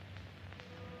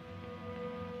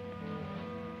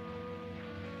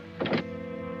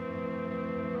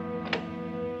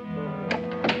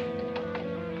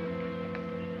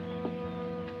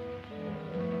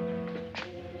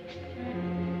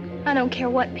 I don't care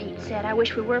what Pete said. I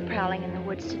wish we were prowling in the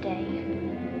woods today.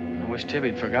 I wish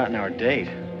Tibby'd forgotten our date.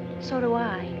 So do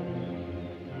I.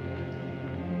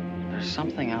 There's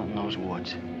something out in those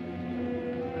woods.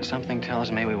 Something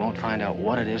tells me we won't find out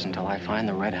what it is until I find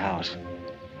the red house.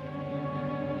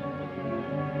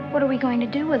 What are we going to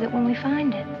do with it when we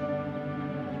find it?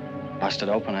 Bust it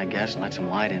open, I guess, and let some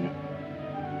light in.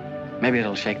 Maybe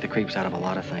it'll shake the creeps out of a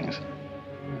lot of things.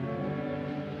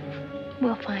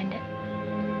 We'll find it.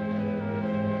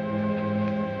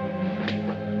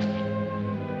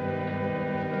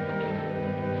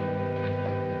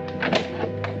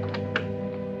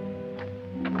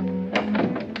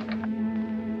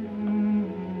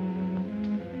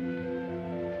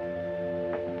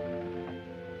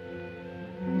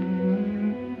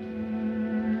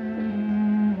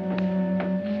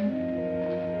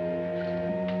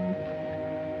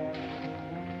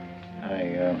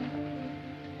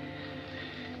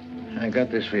 I got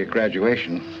this for your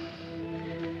graduation.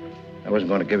 I wasn't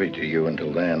going to give it to you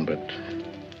until then, but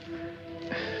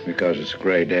because it's a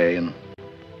gray day and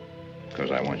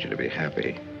because I want you to be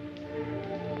happy,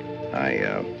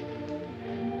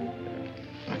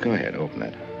 go ahead, open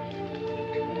it.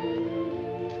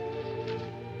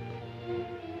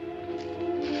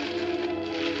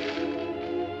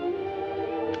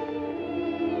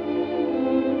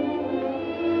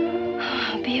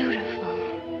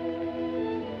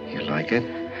 It?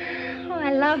 Oh,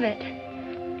 I love it.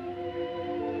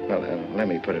 Well, let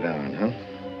me put it on, huh?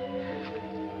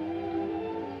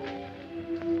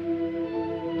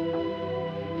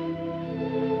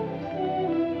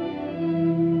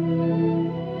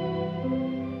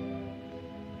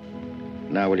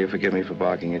 Now, will you forgive me for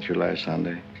barking at you last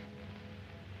Sunday?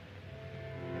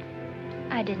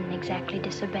 I didn't exactly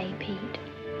disobey Pete.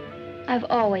 I've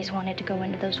always wanted to go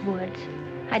into those woods.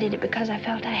 I did it because I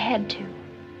felt I had to.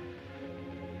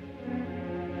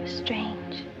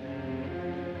 Strange.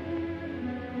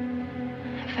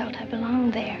 I felt I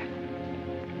belonged there.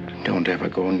 Don't ever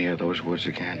go near those woods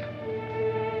again.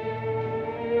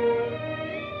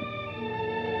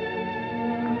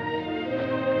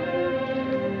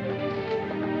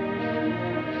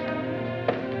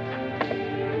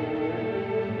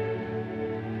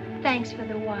 Thanks for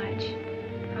the watch.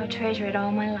 I'll treasure it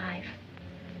all my life.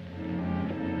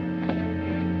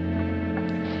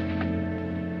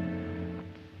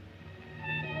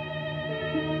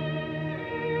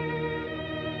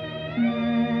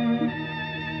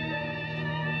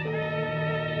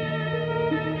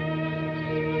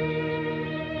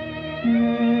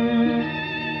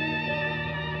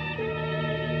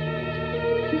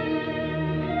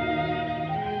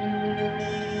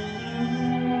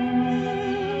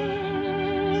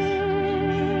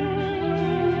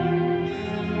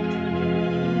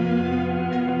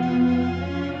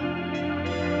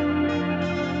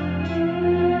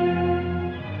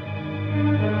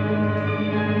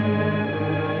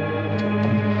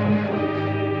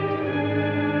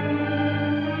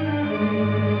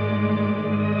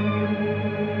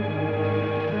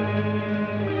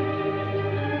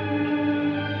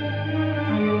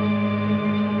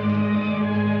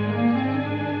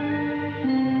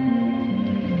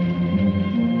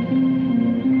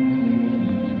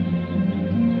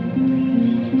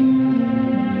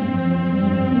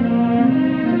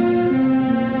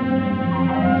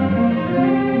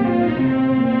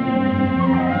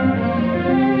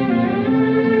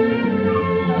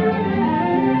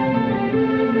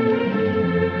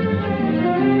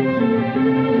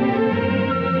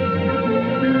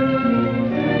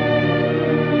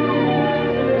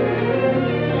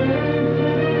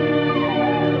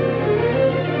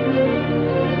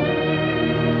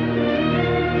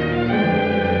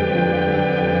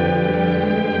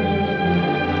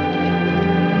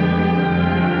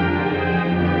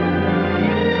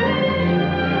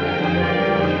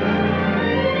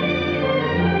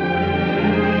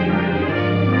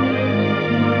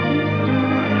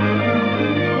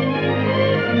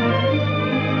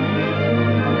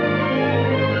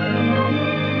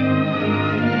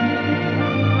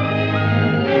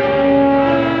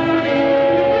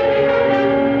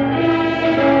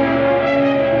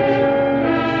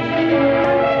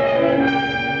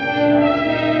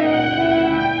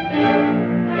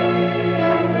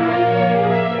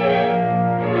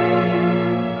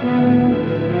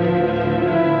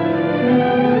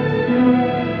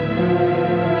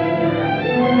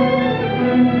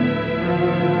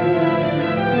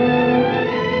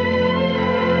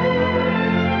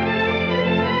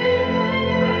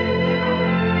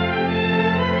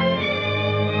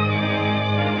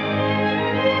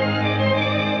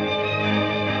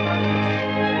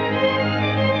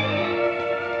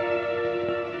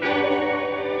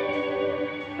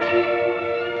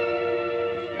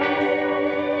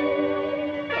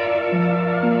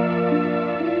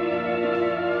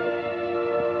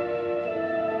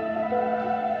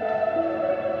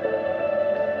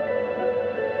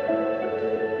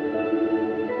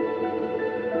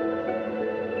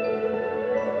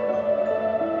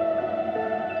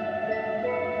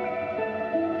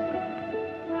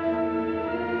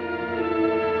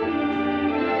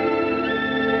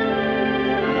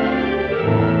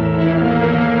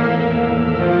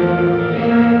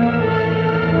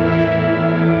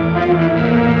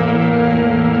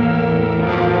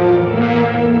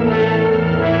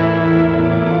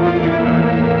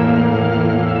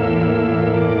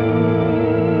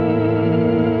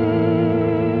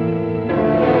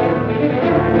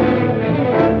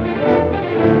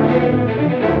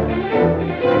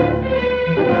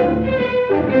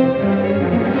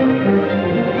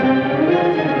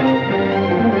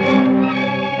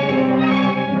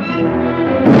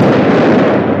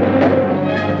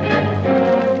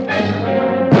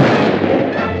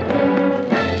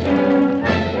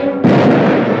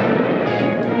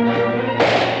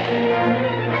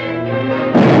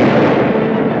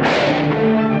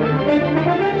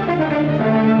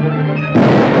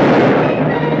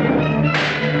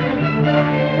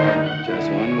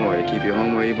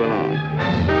 you belong.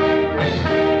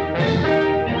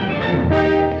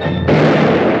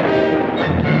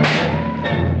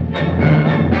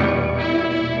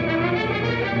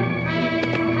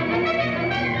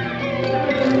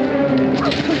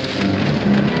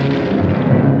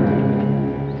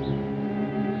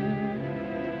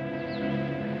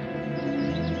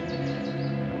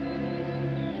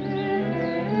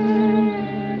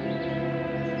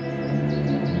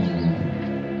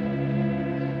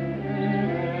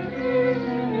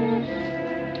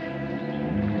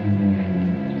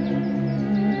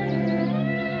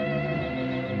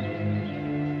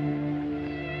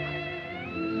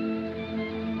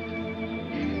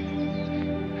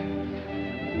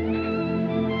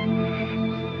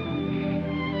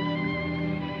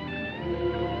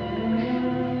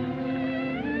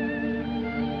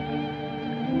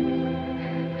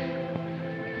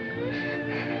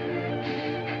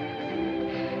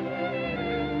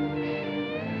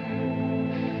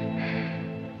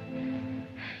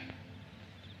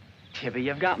 Tibby,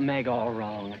 you've got Meg all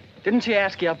wrong. Didn't she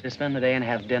ask you up to spend the day and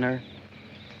have dinner?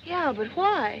 Yeah, but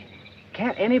why?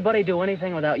 Can't anybody do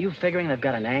anything without you figuring they've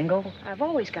got an angle? I've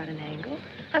always got an angle.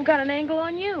 I've got an angle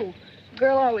on you. A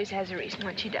girl always has a reason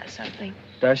when she does something.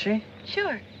 Does she?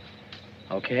 Sure.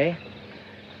 Okay.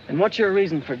 And what's your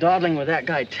reason for dawdling with that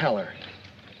guy Teller?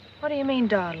 What do you mean,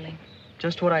 dawdling?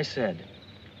 Just what I said.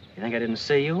 You think I didn't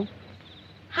see you?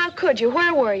 How could you?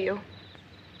 Where were you?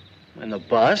 In the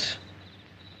bus?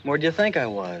 Where'd you think I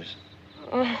was?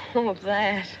 Oh,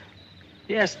 that.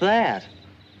 Yes, that.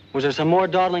 Was there some more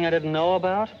dawdling I didn't know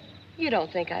about? You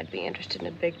don't think I'd be interested in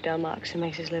a big dumb ox who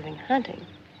makes his living hunting?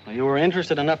 Well, you were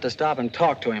interested enough to stop and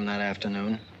talk to him that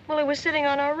afternoon. Well, he was sitting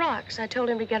on our rocks. I told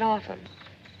him to get off him.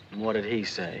 And what did he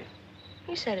say?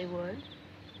 He said he would.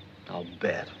 I'll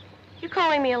bet. You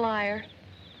calling me a liar?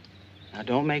 Now,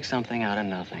 don't make something out of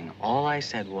nothing. All I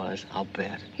said was, I'll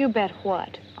bet. You bet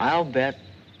what? I'll bet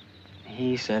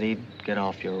he said he'd get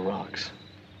off your rocks.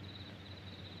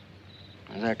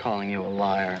 Is that calling you a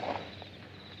liar?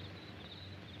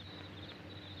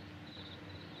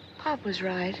 Pop was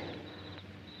right.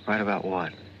 Right about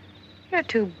what? You're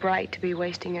too bright to be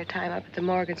wasting your time up at the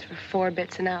Morgans for 4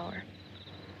 bits an hour.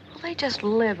 Well, they just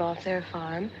live off their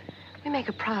farm. We make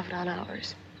a profit on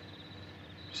ours.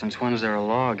 Since when's there a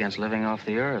law against living off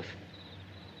the earth?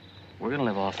 We're gonna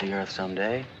live off the earth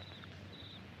someday.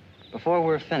 Before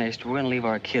we're finished, we're gonna leave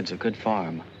our kids a good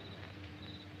farm.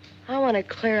 I want to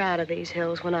clear out of these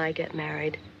hills when I get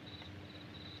married.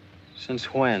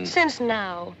 Since when? Since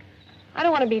now. I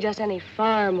don't want to be just any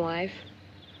farm wife.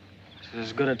 This is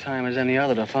as good a time as any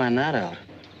other to find that out.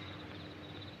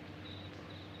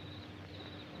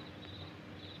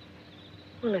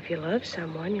 Well, if you love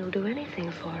someone, you'll do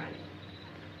anything for him.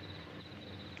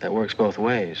 That works both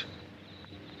ways.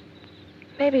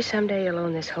 Maybe someday you'll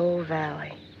own this whole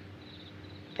valley.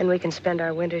 And we can spend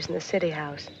our winters in the city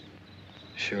house.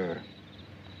 Sure.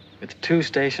 With 2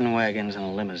 station wagons and a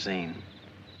limousine.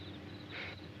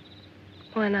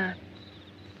 Why not?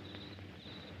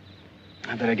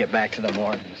 I better get back to the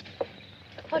Morgans.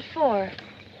 What for?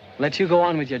 Let you go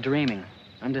on with your dreaming.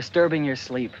 I'm disturbing your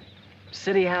sleep.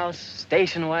 City house,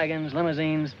 station wagons,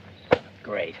 limousines.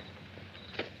 Great.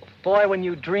 Boy, when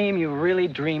you dream, you really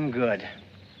dream good.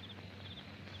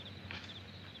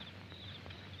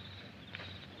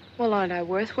 Well, aren't I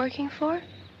worth working for?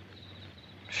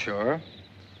 Sure.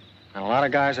 And a lot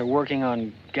of guys are working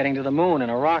on getting to the moon in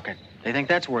a rocket. They think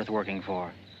that's worth working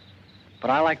for.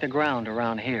 But I like the ground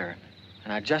around here,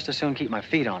 and I'd just as soon keep my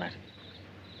feet on it.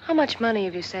 How much money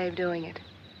have you saved doing it?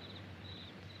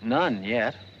 None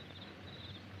yet.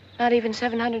 Not even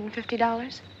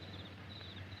 $750?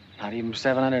 Not even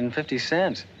 750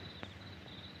 cents.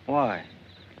 Why?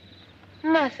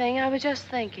 Nothing. I was just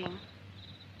thinking.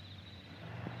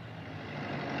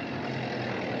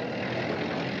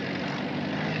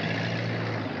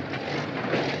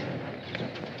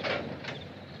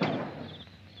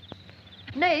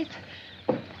 Nath,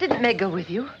 didn't Meg go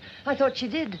with you? I thought she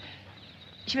did.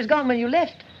 She was gone when you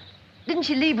left. Didn't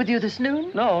she leave with you this noon?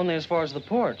 No, only as far as the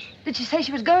porch. Did she say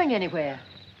she was going anywhere?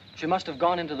 She must have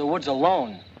gone into the woods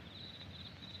alone.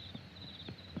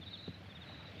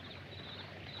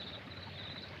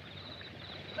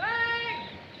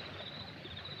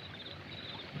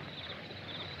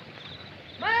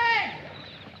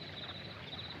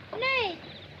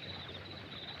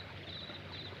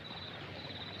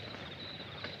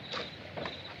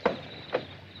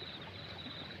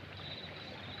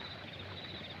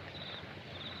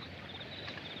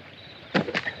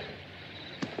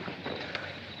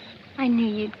 I knew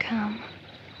you'd come.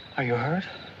 Are you hurt?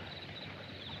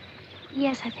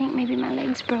 Yes, I think maybe my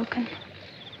leg's broken.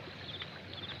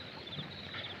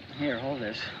 Here, hold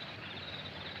this.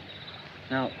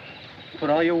 Now, put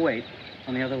all your weight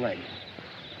on the other leg.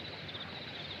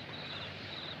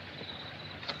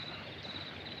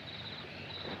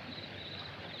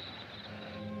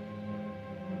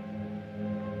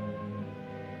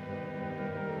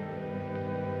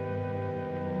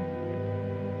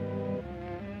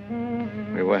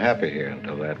 We were happy here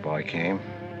until that boy came.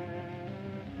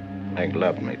 Meg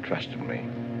loved me, trusted me,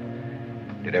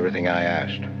 did everything I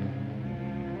asked.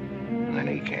 And then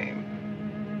he came.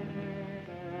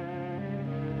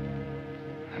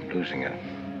 I'm losing her.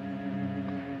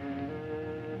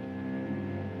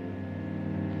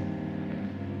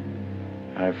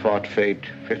 I fought fate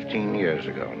 15 years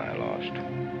ago and I lost.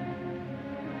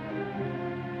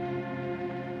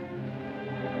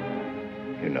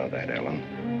 You know that, Ellen.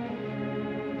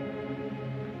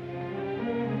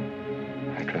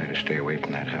 I tried to stay away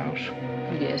from that house.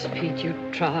 Yes, Pete, you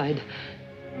tried.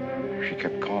 She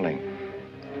kept calling.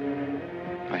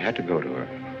 I had to go to her.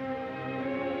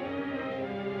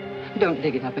 Don't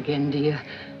dig it up again, dear.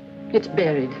 It's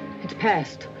buried. It's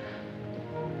past.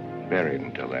 Buried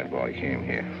until that boy came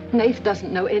here. Nath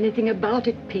doesn't know anything about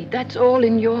it, Pete. That's all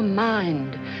in your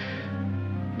mind.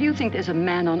 Do you think there's a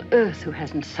man on earth who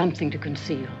hasn't something to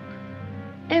conceal?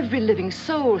 Every living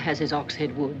soul has his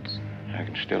Oxhead Woods. I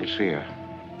can still see her.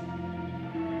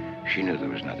 She knew there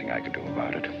was nothing I could do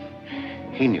about it.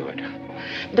 He knew it.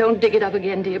 Don't dig it up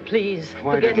again, dear, please.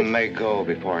 Why Forget didn't it. they go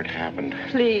before it happened?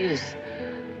 Please.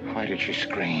 Why did she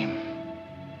scream?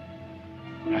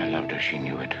 I loved her, she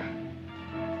knew it.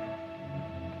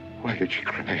 Why did she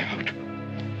cry out?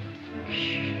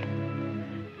 Shh.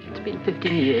 It's been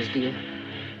 15 years, dear.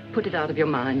 Put it out of your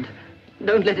mind.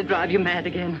 Don't let it drive you mad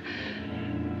again.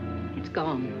 It's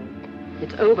gone.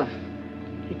 It's over.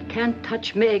 It can't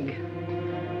touch Meg.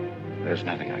 There's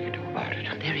nothing I can do about it.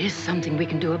 There is something we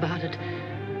can do about it.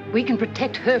 We can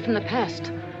protect her from the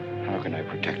past. How can I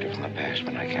protect her from the past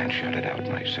when I can't shut it out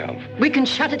myself? We can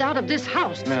shut it out of this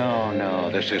house. No,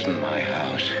 this isn't my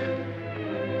house.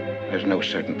 There's no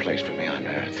certain place for me on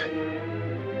Earth.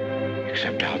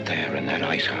 Except out there in that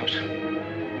ice house.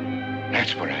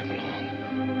 That's where I belong.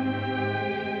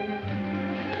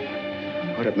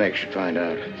 What if Meg should find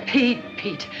out?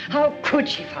 Pete, how could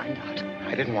she find out?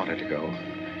 I didn't want her to go.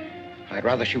 I'd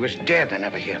rather she was dead than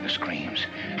ever hear the screams.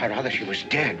 I'd rather she was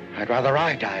dead. I'd rather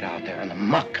I died out there in the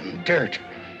muck and dirt.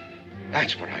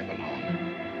 That's where I belong.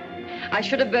 I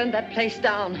should have burned that place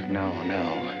down. No.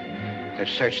 They'd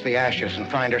search the ashes and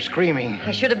find her screaming.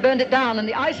 I should have burned it down and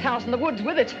the ice house and the woods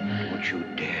with it. Don't you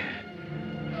dare.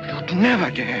 You'd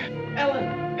never dare.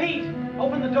 Ellen, Pete,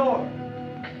 open the door.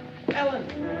 Ellen.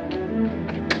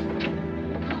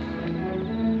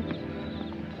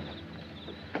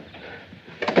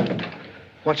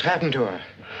 What's happened to her?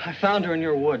 I found her in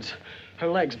your woods. Her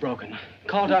leg's broken.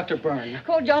 Call Dr. Byrne.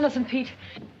 Call Jonathan, Pete.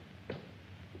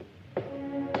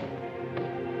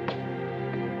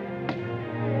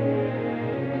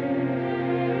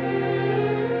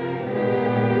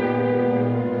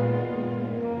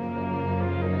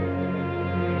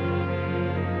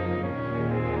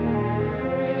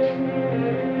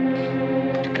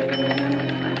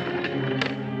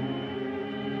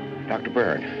 Dr.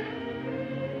 Byrne.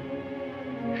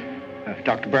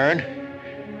 Dr. Byrne,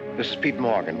 this is Pete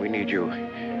Morgan. We need you.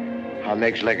 Our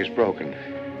Meg's leg is broken.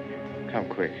 Come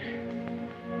quick.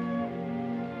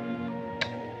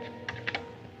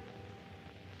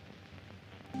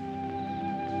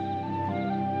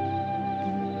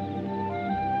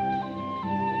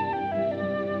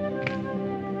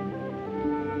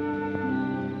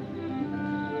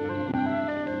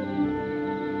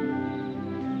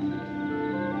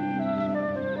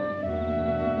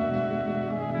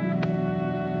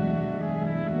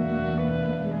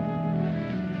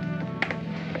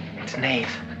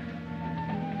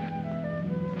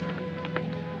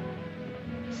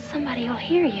 Somebody will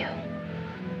hear you.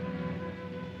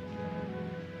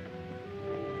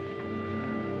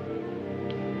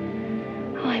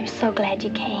 Oh, I'm so glad you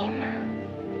came.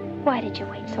 Why did you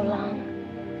wait so long?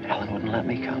 Ellen wouldn't let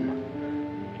me come.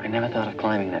 I never thought of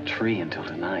climbing that tree until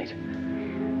tonight.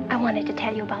 I wanted to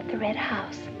tell you about the red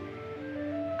house.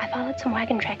 I followed some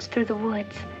wagon tracks through the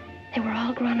woods. They were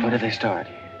all grown over. Where did they start?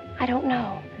 I don't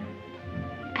know.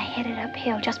 I headed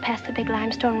uphill just past the big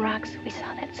limestone rocks we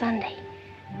saw that Sunday.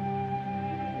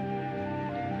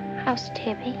 How's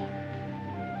Tibby?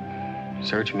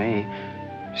 Search me.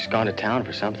 She's gone to town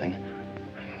for something.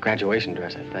 Graduation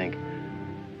dress, I think.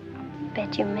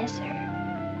 Bet you miss her.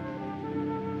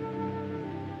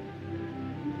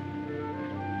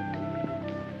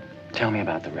 Tell me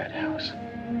about the red house.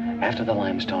 After the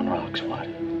limestone rocks, what?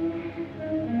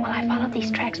 Well, Well, I followed these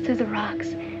tracks through the rocks.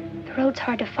 The road's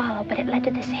hard to follow, but it led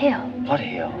to this hill. What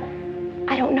hill?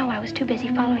 I don't know. I was too busy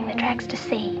following the tracks to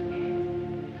see.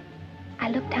 I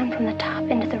looked down from the top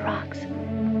into the rocks.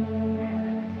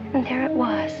 And there it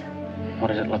was. What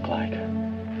did it look like?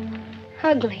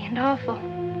 Ugly and awful.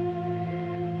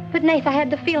 But, Nath, I had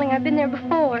the feeling I've been there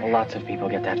before. Well, lots of people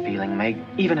get that feeling, Meg,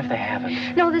 even if they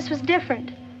haven't. No, this was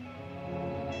different.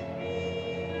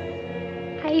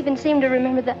 I even seem to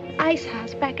remember the ice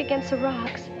house back against the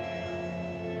rocks.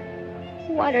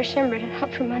 Water shimmered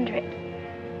out from under it.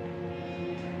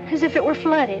 As if it were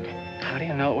flooded. How do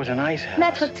you know it was an ice house?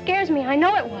 That's what scares me. I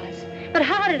know it was. But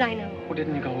how did I know? Well,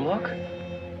 didn't you go look?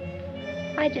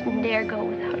 I didn't dare go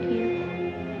without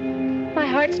you. My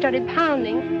heart started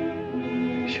pounding.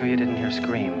 Sure you didn't hear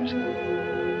screams?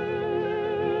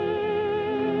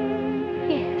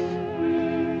 Yes.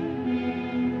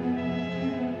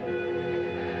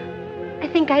 I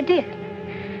think I did.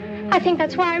 I think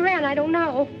that's why I ran. I don't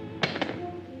know.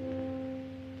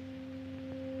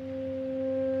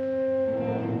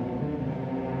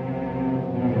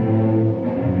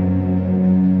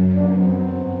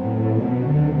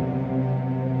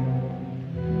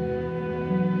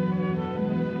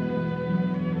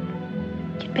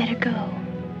 Better go.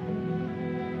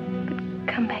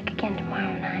 But come back again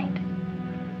tomorrow night.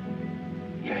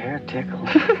 Your hair tickles.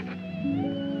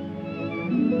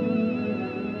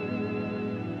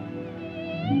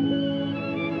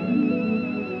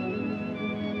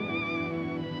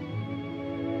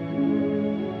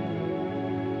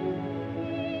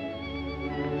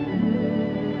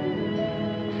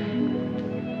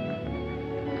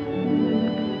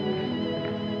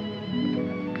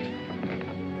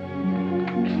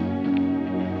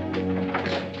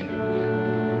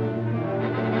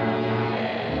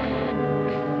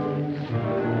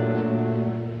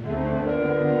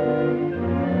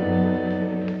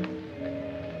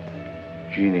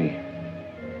 Jeannie.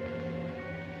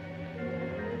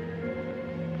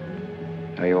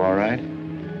 Are you all right?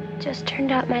 Just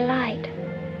turned out my light.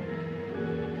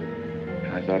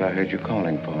 I thought I heard you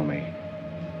calling for me.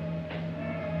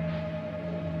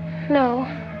 No,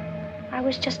 I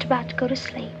was just about to go to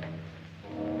sleep.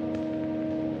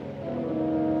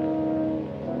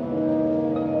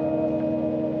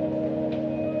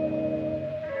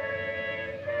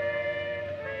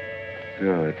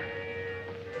 Good.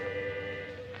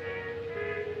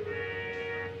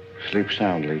 Sleep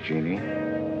soundly, Jeannie.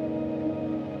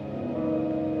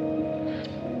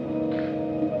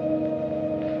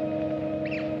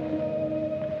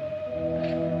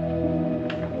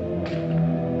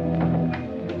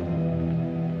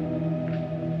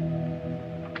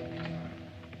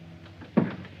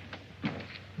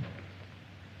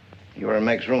 You were in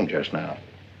Meg's room just now.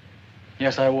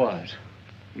 Yes, I was.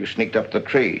 You sneaked up the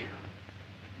tree.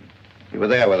 You were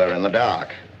there with her in the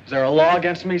dark. Is there a law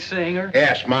against me seeing her?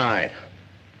 Yes, mine.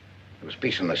 There was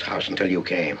peace in this house until you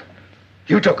came.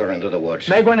 You took her into the woods.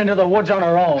 Meg went into the woods on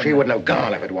her own. She wouldn't have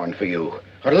gone if it weren't for you.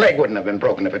 Her leg wouldn't have been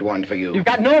broken if it weren't for you. You've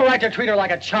got no right to treat her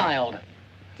like a child.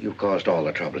 You caused all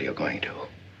the trouble you're going to.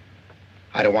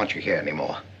 I don't want you here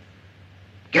anymore.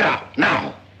 Get out,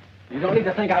 now! You don't need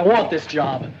to think I want this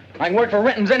job. I can work for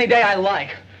Renton's any day I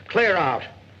like. Clear out.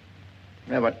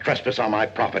 Never trespass on my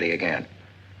property again.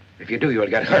 If you do, you'll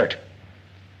get hurt.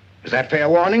 Is that fair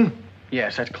warning?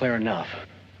 Yes, that's clear enough.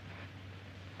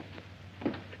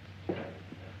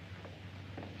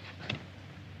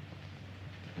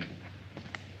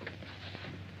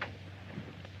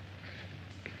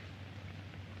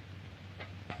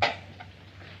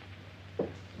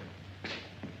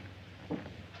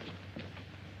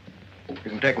 You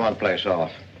can take one place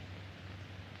off.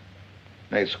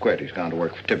 Nate's quit. He's gone to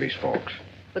work for Tibby's folks.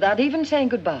 Without even saying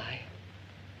goodbye.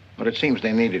 But it seems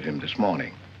they needed him this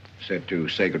morning. Said to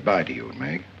say goodbye to you,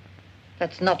 Meg.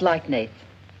 That's not like Nath.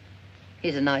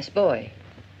 He's a nice boy.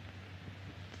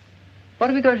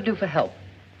 What are we going to do for help?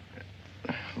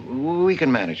 We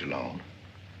can manage alone.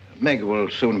 Meg will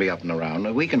soon be up and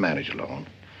around. We can manage alone.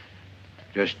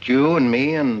 Just you and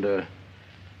me and,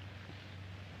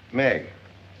 Meg.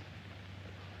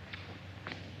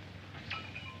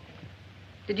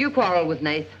 Did you quarrel with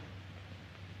Nath?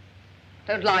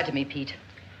 Don't lie to me, Pete.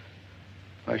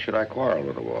 Why should I quarrel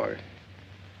with a boy?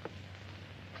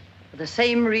 For the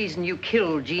same reason you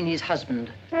killed Jeannie's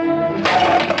husband.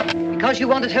 Because you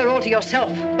wanted her all to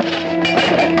yourself.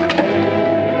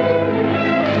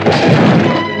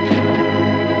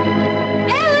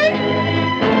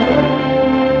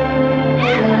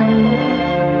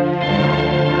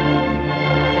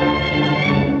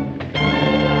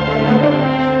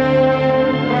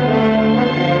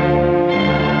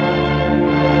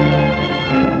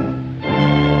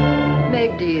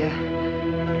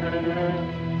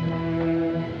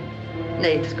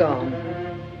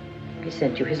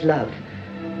 sent you his love.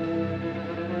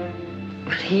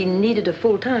 Well, he needed a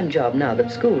full-time job now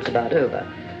that school's about over.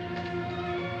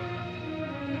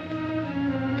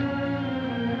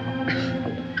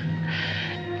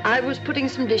 I was putting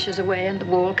some dishes away and the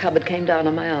wall cupboard came down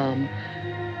on my arm.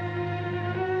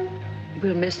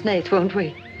 We'll miss Nath, won't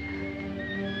we?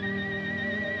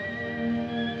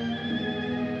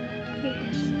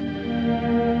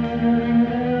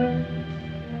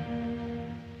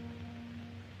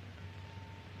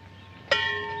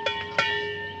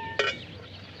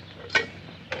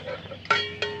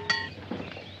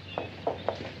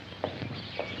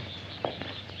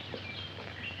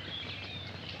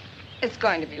 It's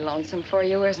going to be lonesome for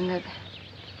you, isn't it?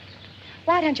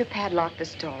 Why don't you padlock the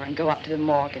store and go up to the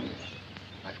Morgans?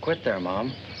 I've quit there,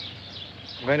 Mom.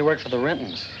 I'm going to work for the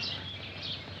Rentons.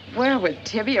 Well, with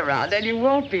Tibby around, then you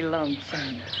won't be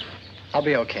lonesome. I'll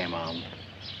be okay, Mom.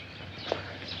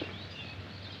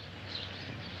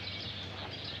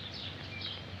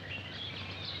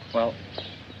 Well,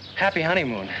 happy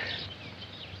honeymoon.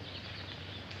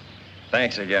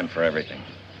 Thanks again for everything.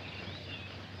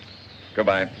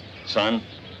 Goodbye, son.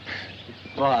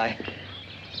 Bye.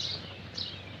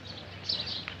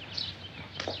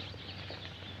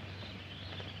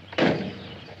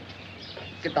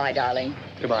 Goodbye, darling.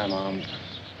 Goodbye, Mom.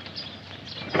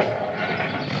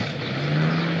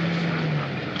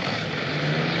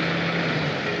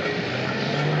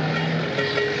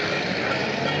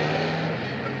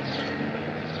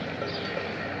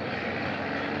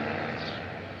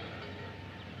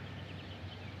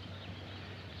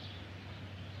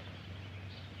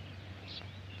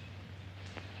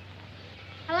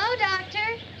 Hello, Doctor.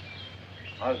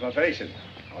 How's my patient?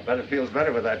 I'll bet it feels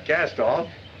better with that cast off.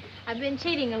 I've been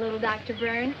cheating a little, Dr.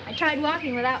 Byrne. I tried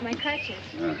walking without my crutches.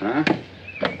 Uh-huh.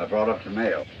 I brought up the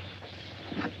mail.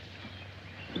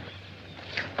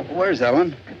 Where's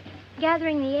Ellen?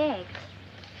 Gathering the eggs.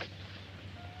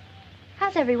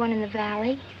 How's everyone in the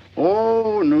valley?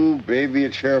 Oh, new baby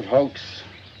at Sheriff Hoke's.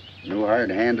 New hired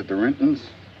hand at the Rentons.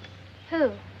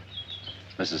 Who?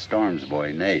 Mrs. Storm's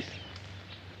boy, Nath.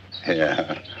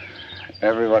 Yeah.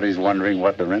 Everybody's wondering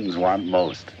what the Rentons want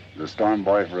most. The Storm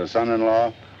boy for a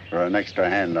son-in-law or an extra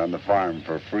hand on the farm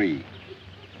for free.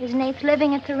 Is Nath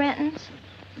living at the Rentons?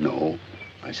 No.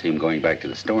 I see him going back to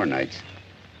the store nights.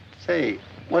 Say,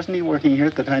 wasn't he working here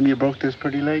at the time you broke this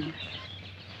pretty leg?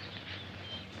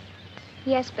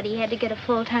 Yes, but he had to get a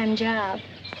full-time job.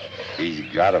 He's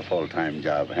got a full-time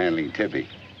job handling Tibby.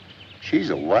 She's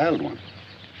a wild one.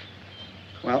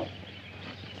 Well,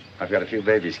 I've got a few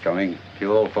babies coming, a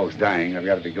few old folks dying. I've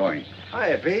got to be going.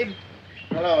 Hiya, Pete.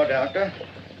 Hello, Doctor.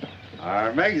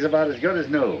 Our Meg's about as good as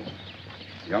new.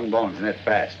 Young bones knit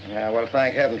fast. Yeah, well,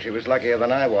 thank heaven she was luckier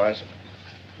than I was.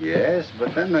 Yes,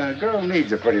 but then a girl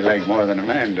needs a pretty leg more than a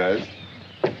man does.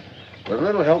 With a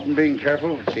little help and being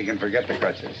careful, she can forget the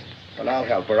crutches. Well, I'll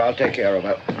help her. I'll take care of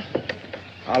her.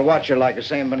 I'll watch her like a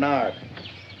St. Bernard.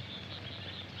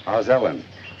 How's Ellen?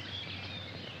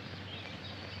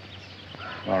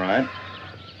 All right.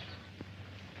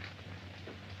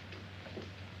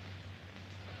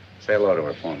 Say hello to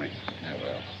her for me. I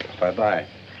will. Bye-bye.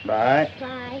 Bye.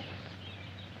 Bye.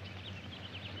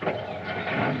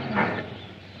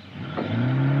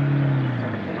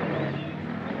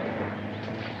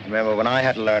 Remember when I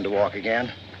had to learn to walk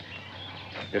again?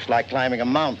 Just like climbing a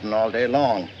mountain all day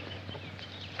long.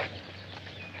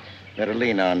 Better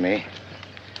lean on me.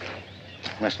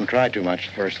 Mustn't try too much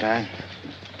the first time.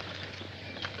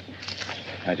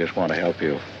 I just want to help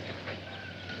you.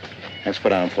 That's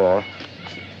what I'm for.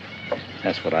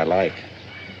 That's what I like.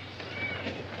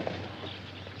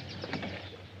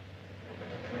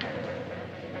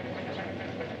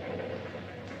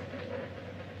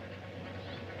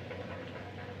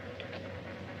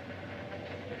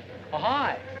 Oh,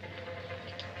 hi.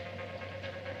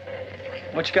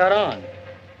 What you got on?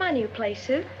 My new play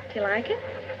suit. Do you like it?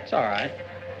 It's all right.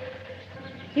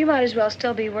 You might as well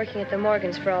still be working at the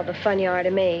Morgans for all the fun you are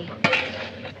to me.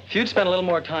 If you'd spent a little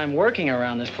more time working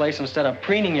around this place instead of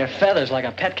preening your feathers like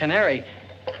a pet canary,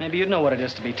 maybe you'd know what it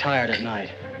is to be tired at night.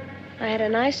 I had a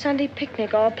nice Sunday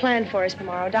picnic all planned for us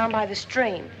tomorrow down by the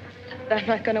stream. But I'm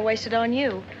not going to waste it on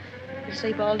you. You can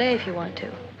sleep all day if you want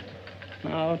to.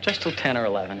 No, just till 10 or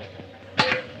 11.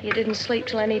 You didn't sleep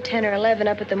till any 10 or 11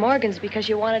 up at the Morgans because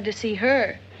you wanted to see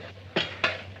her.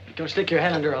 Go stick your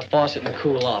head under a faucet and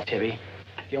cool off, Tibby.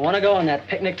 If you want to go on that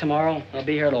picnic tomorrow, I'll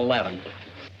be here at 11.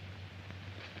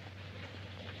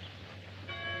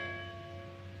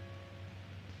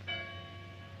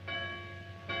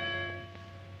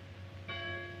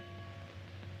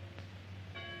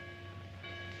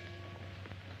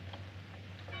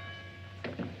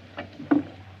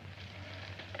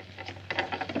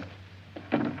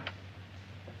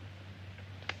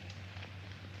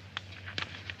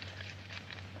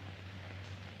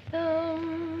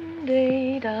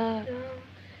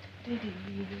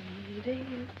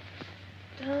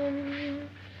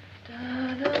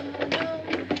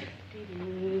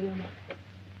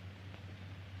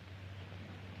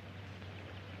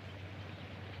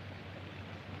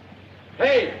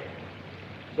 Hey,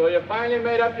 so you finally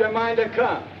made up your mind to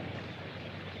come?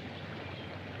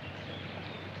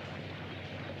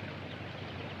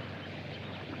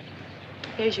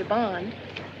 Here's your bond.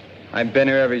 I've been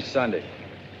here every Sunday.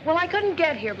 Well, I couldn't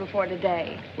get here before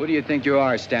today. Who do you think you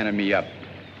are standing me up?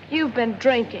 You've been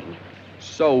drinking.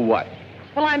 So what?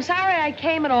 Well, I'm sorry I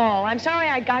came at all. I'm sorry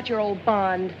I got your old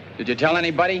bond. Did you tell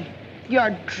anybody?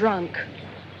 You're drunk.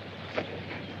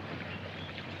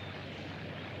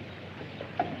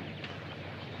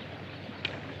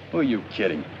 Who are you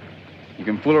kidding? You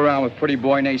can fool around with pretty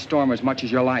boy Nate Storm as much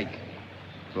as you like.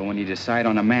 But when you decide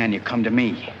on a man, you come to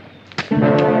me.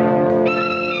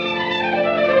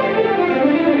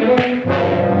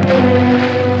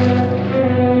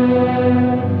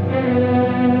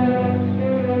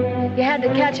 You had to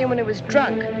catch him when he was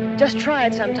drunk. Just try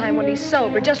it sometime when he's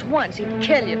sober. Just once, he'd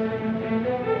kill you.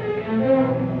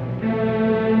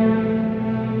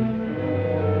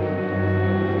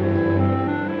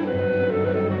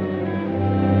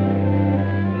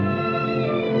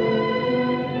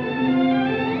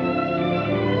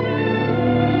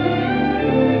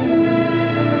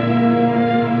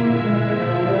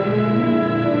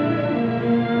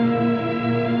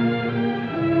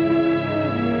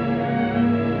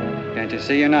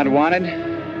 See you're not wanted?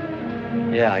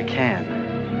 Yeah, I can.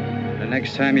 The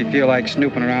next time you feel like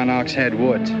snooping around Oxhead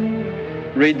Woods,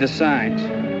 read the signs.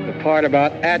 The part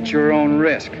about at your own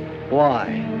risk.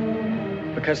 Why?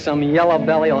 Because some yellow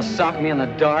belly will sock me in the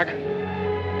dark?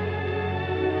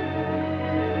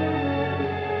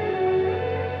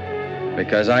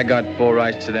 Because I got full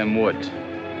rights to them woods.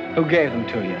 Who gave them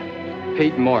to you?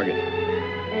 Pete Morgan.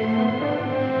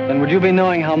 Then would you be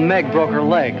knowing how Meg broke her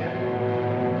leg?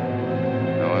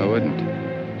 I wouldn't.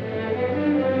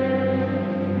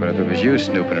 But if it was you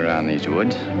snooping around these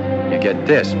woods, you get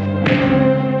this.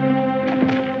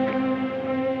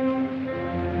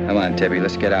 Come on, Tibby,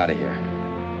 let's get out of here.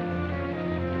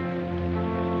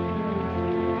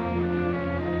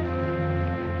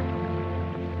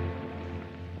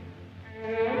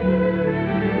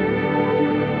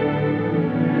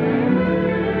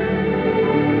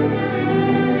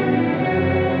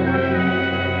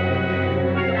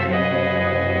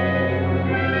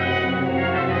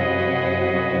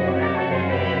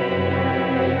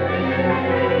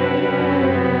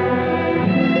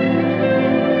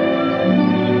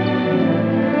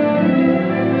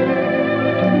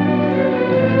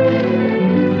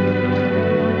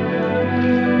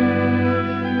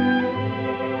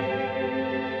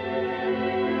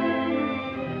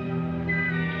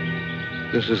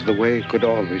 This is the way it could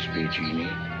always be, Jeannie.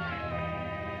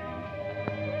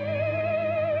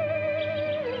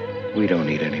 We don't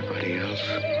need anybody else.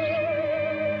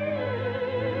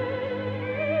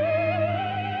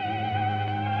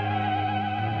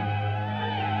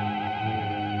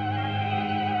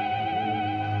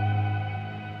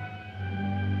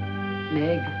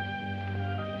 Meg.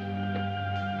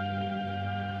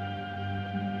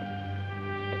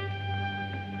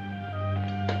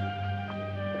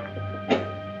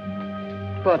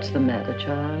 What's the matter,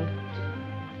 child?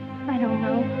 I don't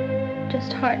know.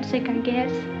 Just heartsick, I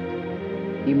guess.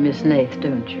 You miss Nath,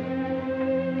 don't you?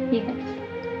 Yes.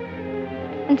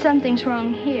 And something's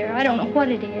wrong here. I don't know what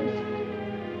it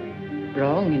is.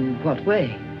 Wrong in what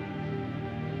way?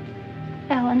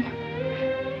 Ellen,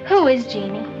 who is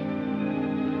Jeannie?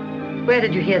 Where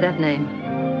did you hear that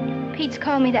name? Pete's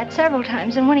called me that several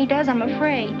times, and when he does, I'm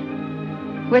afraid.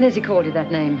 When has he called you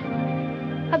that name?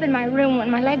 Up in my room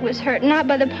when my leg was hurt, and out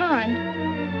by the pond.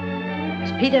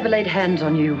 Has Pete ever laid hands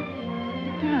on you?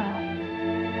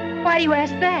 No. Why do you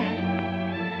ask that?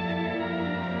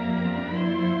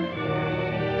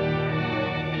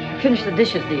 Finish the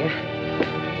dishes, dear.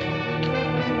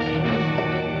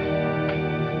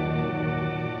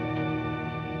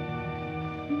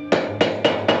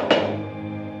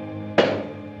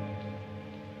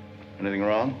 Anything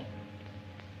wrong?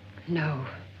 No.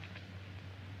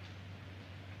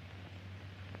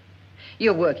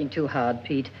 You're working too hard,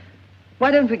 Pete. Why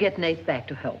don't we get Nath back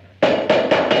to help?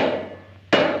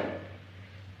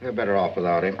 You're better off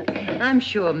without him. I'm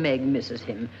sure Meg misses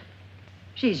him.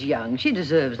 She's young. She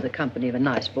deserves the company of a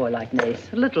nice boy like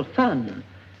Nath. A little fun.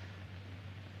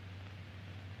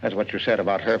 That's what you said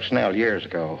about Herb Snell years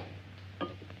ago.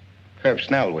 Herb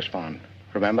Snell was fun,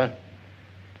 remember?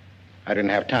 I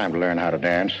didn't have time to learn how to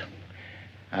dance.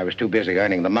 I was too busy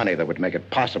earning the money that would make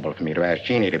it possible for me to ask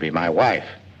Jeannie to be my wife.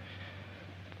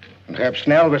 And Herb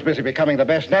Snell was busy becoming the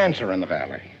best dancer in the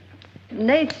valley.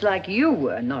 Nate's like you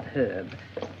were, not Herb.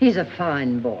 He's a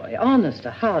fine boy, honest,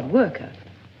 a hard worker.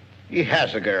 He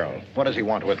has a girl. What does he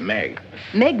want with Meg?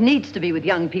 Meg needs to be with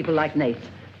young people like Nate.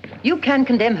 You can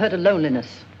condemn her to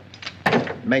loneliness.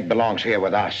 Meg belongs here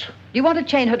with us. Do you want to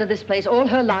chain her to this place all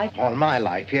her life? All my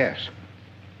life, yes.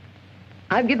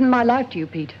 I've given my life to you,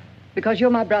 Pete, because you're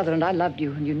my brother and I loved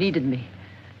you and you needed me.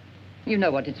 You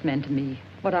know what it's meant to me,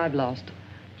 what I've lost.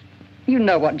 You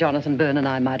know what Jonathan Byrne and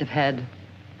I might have had.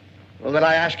 Well, did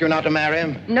I ask you not to marry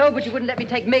him? No, but you wouldn't let me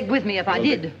take Meg with me if I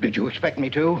did. Did you expect me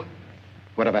to?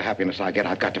 Whatever happiness I get,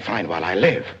 I've got to find while I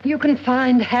live. You can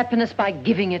find happiness by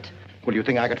giving it. Well, you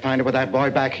think I could find it with that boy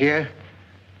back here?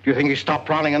 Do you think he stopped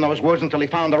prowling in those woods until he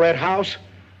found the red house?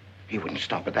 He wouldn't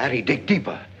stop at that. He'd dig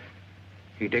deeper.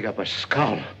 He'd dig up a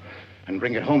skull and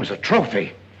bring it home as a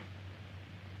trophy.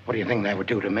 What do you think that would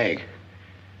do to Meg?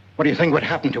 What do you think would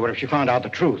happen to her if she found out the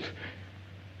truth?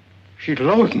 She'd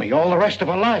loathe me all the rest of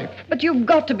her life. But you've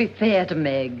got to be fair to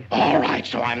Meg. All right,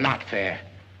 so I'm not fair.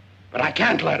 But I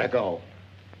can't let her go.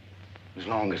 As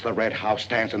long as the red house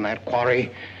stands in that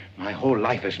quarry, my whole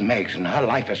life is Meg's and her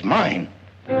life is mine.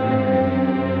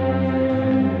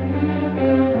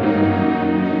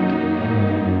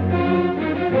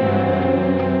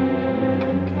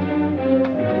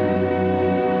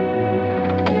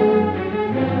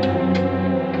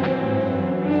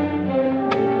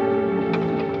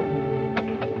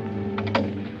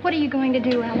 What are you going to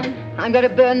do, Ellen? I'm going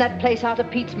to burn that place out of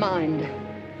Pete's mind.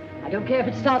 I don't care if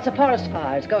it starts a forest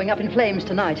fire. It's going up in flames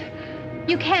tonight.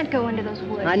 You can't go into those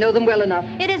woods. I know them well enough.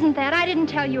 It isn't that. I didn't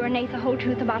tell you or Nate the whole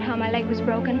truth about how my leg was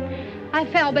broken. I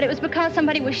fell, but it was because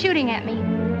somebody was shooting at me.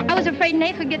 I was afraid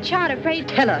Nate would get shot, afraid...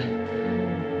 Tell her.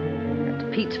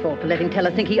 That's Pete's fault for letting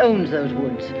Teller think he owns those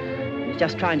woods. He's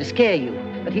just trying to scare you,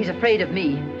 but he's afraid of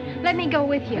me. Let me go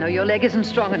with you. No, your leg isn't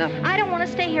strong enough. I don't want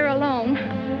to stay here alone.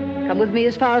 Come with me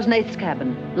as far as Nate's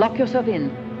cabin. Lock yourself in.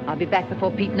 I'll be back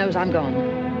before Pete knows I'm gone.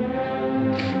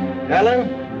 Ellen?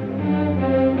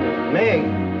 Meg?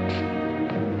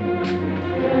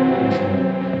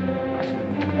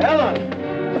 Ellen?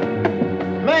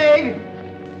 Meg?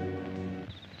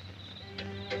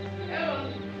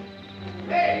 Ellen?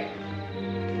 Meg?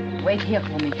 Wait here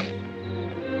for me.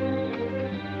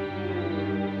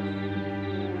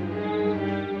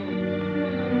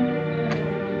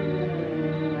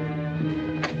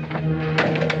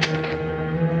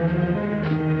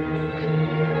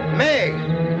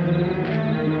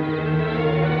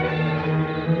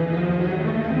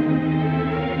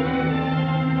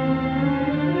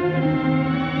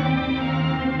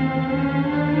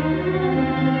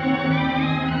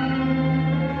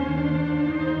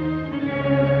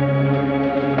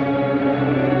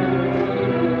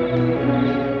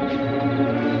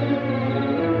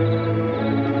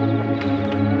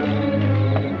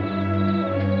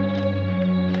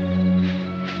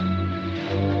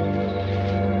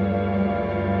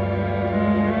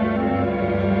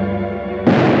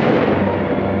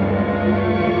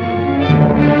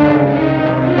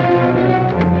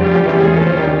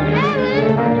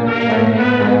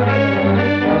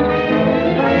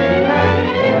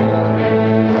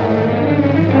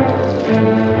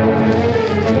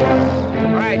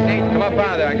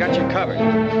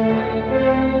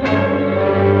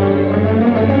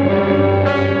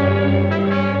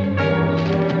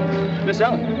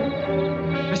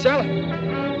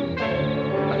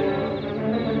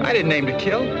 I didn't aim to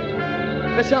kill.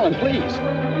 Miss Ellen, please.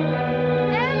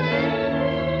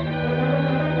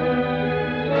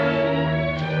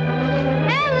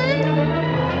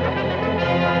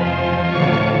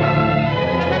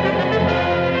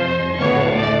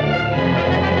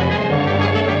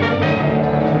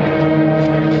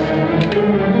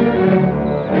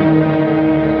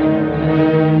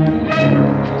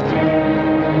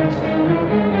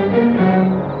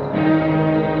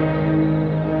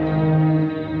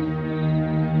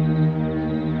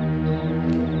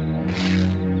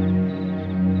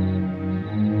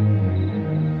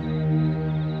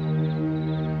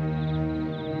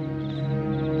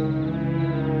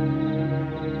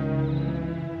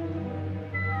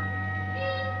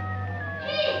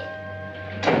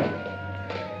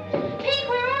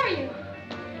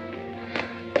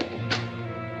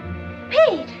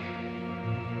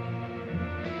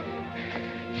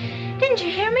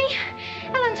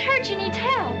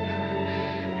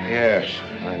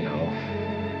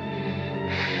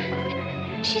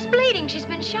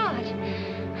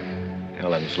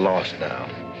 Lost now.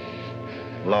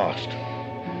 Lost.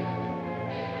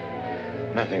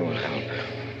 Nothing will help.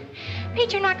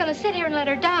 Pete, you're not going to sit here and let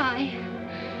her die.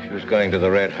 She was going to the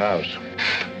red house.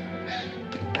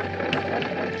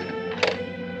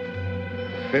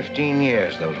 15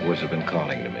 years those woods have been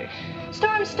calling to me.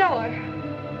 Storm Stoller.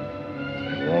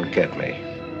 It won't get me.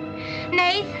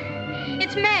 Nath,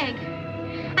 it's Meg.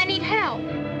 I need help.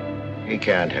 He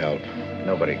can't help.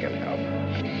 Nobody can help.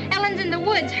 Ellen's in the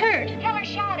woods, hurt. Keller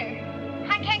shot her.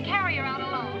 I can't carry her out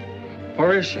alone.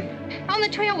 Where is she? On the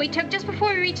trail we took just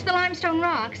before we reached the limestone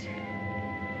rocks.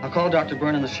 I'll call Dr.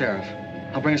 Byrne and the sheriff.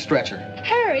 I'll bring a stretcher.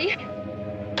 Hurry.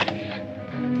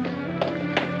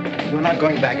 You're not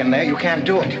going back in there. You can't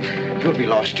do it. You'll be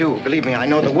lost, too. Believe me, I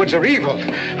know the woods are evil.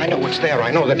 I know what's there.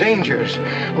 I know the dangers.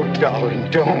 Oh, darling,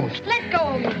 don't. Let go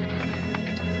of me.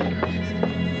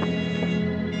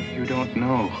 You don't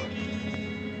know.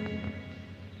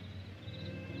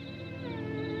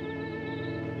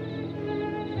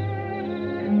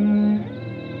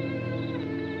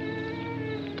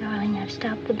 Darling, I've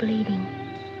stopped the bleeding.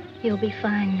 You'll be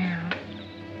fine now.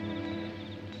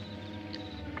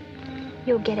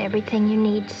 You'll get everything you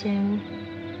need soon.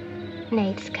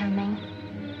 Nate's coming,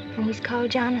 and he's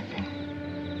called Jonathan.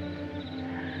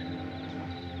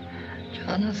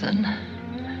 Jonathan,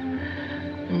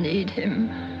 I need him.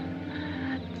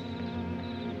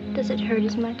 Does it hurt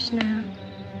as much now?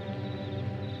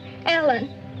 Ellen.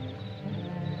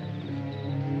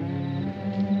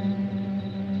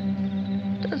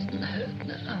 Doesn't hurt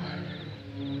now.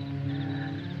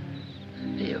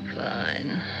 You're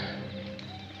fine.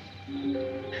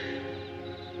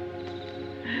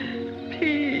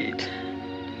 Pete.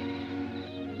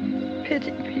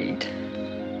 Pity Pete.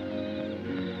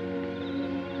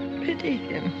 Pity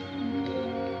him.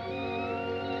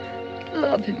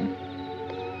 Love him.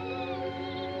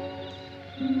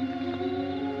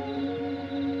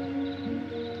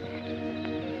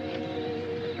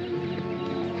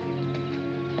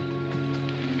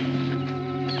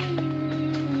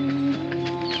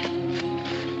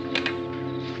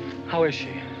 How is she?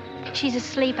 She's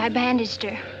asleep. I bandaged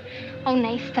her. Oh,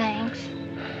 Nath, thanks.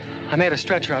 I made a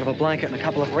stretcher out of a blanket and a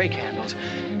couple of rake handles.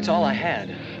 It's all I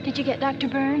had. Did you get Dr.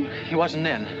 Byrne? He wasn't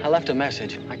in. I left a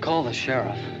message. I called the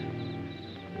sheriff.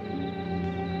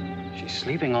 She's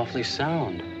sleeping awfully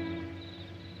sound.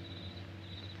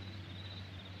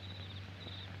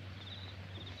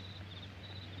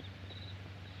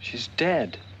 She's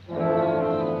dead.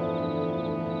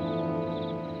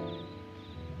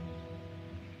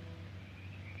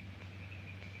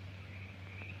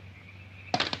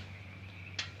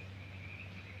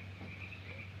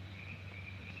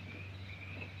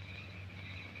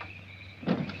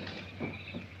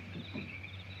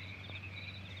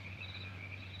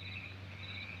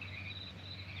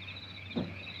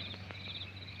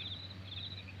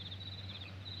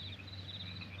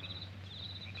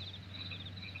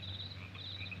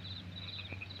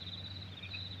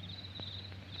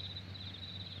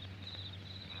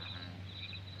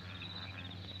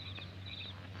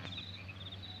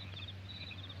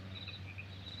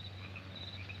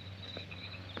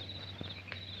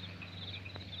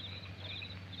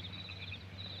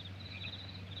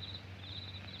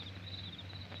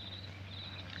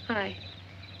 Hi.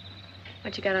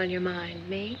 What you got on your mind?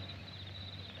 Me?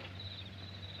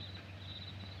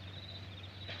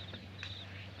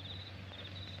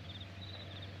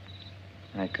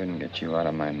 I couldn't get you out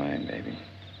of my mind, baby.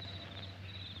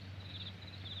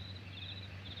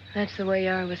 That's the way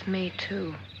you are with me,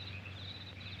 too.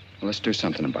 Well, let's do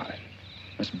something about it.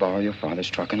 Let's borrow your father's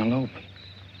truck and elope.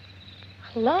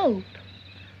 Elope?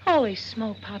 Holy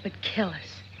smoke, Pop, it'd kill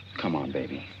us. Come on,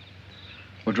 baby.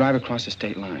 We'll drive across the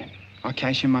state line. I'll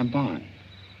cash in my bond.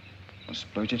 We'll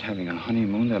splurge it having a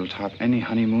honeymoon that'll top any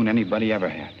honeymoon anybody ever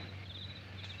had.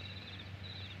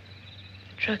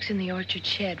 The truck's in the orchard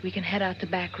shed. We can head out the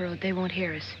back road. They won't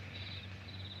hear us.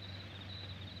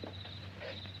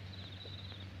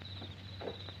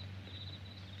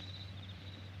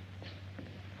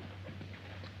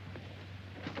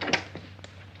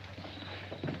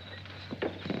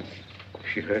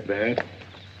 She hurt bad?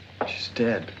 She's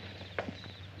dead.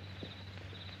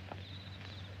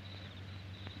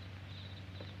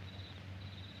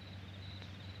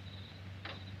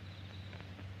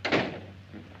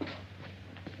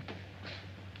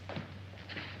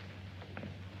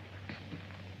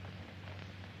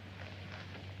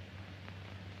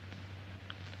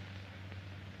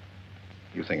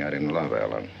 You think I didn't love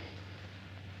Ellen?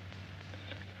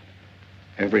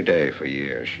 Every day for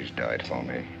years, she's died for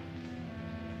me.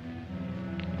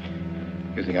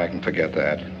 You think I can forget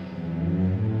that?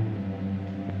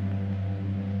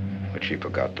 But she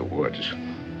forgot the woods.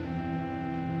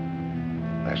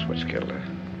 That's what's killed her.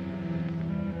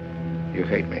 You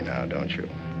hate me now, don't you?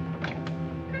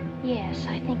 Yes,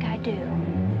 I think I do.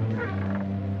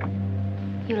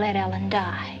 You let Ellen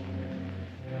die.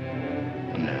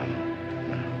 No.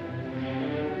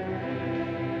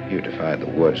 You defied the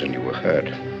woods and you were hurt.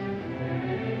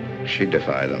 She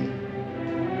defied them.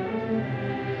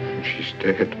 And she's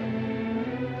dead.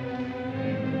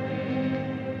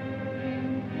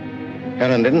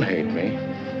 Helen didn't hate me.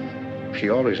 She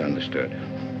always understood.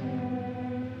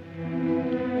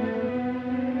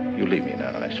 You leave me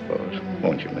now, I suppose,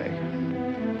 won't you, Meg?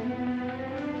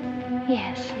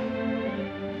 Yes.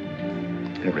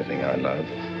 Everything I love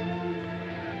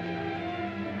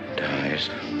dies.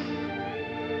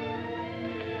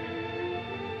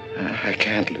 I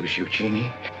can't lose you,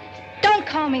 Jeannie. Don't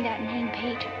call me that name,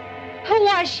 Pete. Who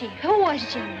was she? Who was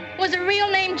Jeannie? Was her real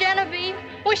name Genevieve?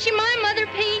 Was she my mother,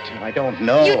 Pete? I don't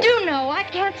know. You do know. I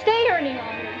can't stay here any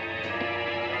longer.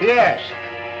 Yes.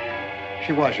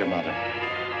 She was your mother.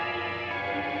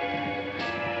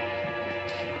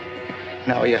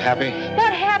 Now, are you happy?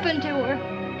 What happened to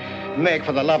her? Meg,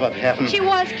 for the love of heaven. She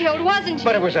was killed, wasn't she?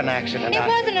 But it was an accident. It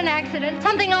wasn't an accident.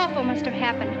 Something awful must have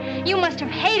happened. You must have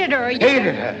hated her.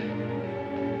 Hated her?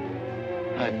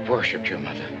 I worshipped your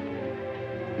mother.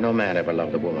 No man ever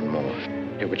loved a woman more.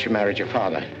 But she married your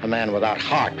father. A man without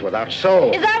heart, without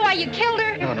soul. Is that why you killed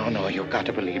her? No. You've got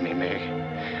to believe me, Meg.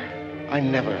 I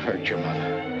never hurt your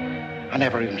mother. I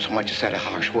never even so much as said a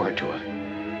harsh word to her.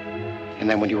 And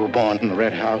then when you were born in the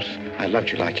Red House, I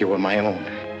loved you like you were my own.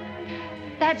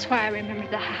 That's why I remembered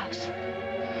the house.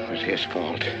 It was his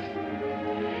fault.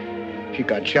 He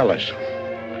got jealous.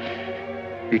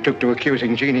 He took to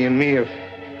accusing Jeannie and me of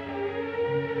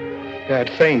bad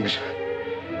things.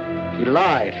 He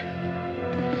lied.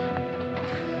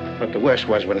 But the worst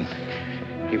was when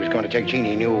he was going to take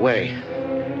Jeannie and you away.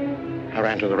 I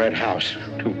ran to the Red House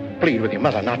to plead with your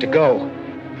mother not to go.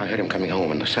 I heard him coming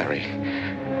home in the surrey.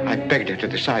 I begged her to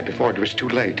decide before it was too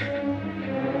late.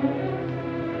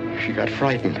 She got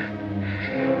frightened.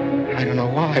 I don't know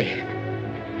why.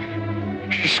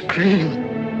 She screamed.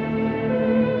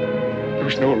 There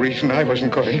was no reason I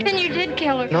wasn't going. Then you did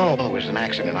kill her. No, it was an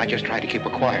accident. I just tried to keep her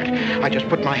quiet. I just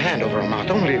put my hand over her mouth,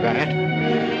 only that.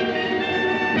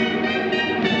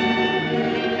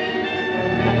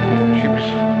 She was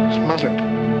smothered.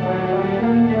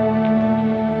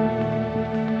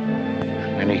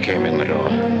 Then he came in the door.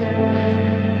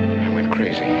 I went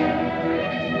crazy.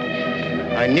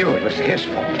 I knew it was his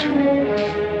fault.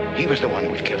 He was the one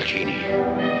who had killed Jeannie.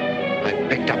 I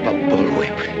picked up a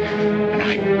bullwhip and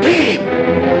I beat him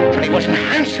until he wasn't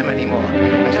handsome anymore,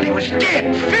 until he was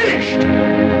dead, finished.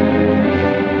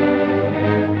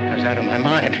 I was out of my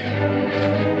mind.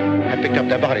 I picked up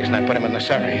their bodies and I put them in the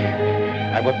surrey.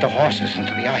 I whipped the horses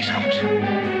into the ice house.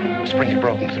 The spring had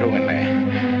broken through in there.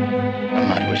 The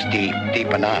mud was deep,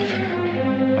 deep enough.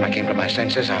 When I came to my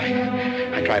senses,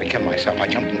 I tried to kill myself. I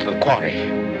jumped into the quarry.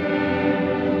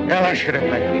 Ella should have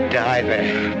let me die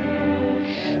there.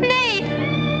 Nate!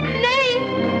 Nate!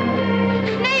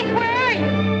 Nate, where are you?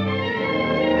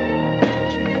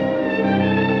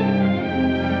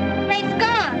 Nate's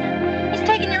gone. He's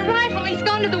taken your rifle. He's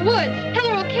gone to the woods.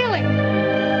 Heller will kill him.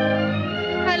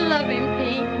 I love him,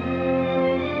 Pete.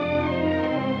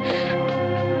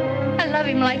 I love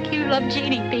him like you love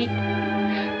Jeannie, Pete.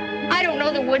 I don't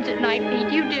know the woods at night,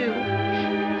 Pete. You do.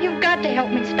 You've got to help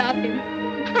me stop him.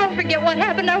 I'll forget what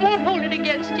happened. I won't hold it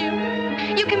against you.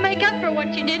 You can make up for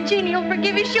what you did. Jeannie will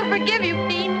forgive you. She'll forgive you,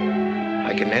 Pete.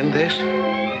 I can end this.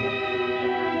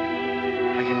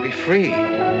 I can be free.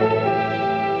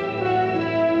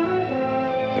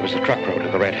 There was a truck road to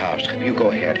the Red House. You go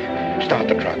ahead. Start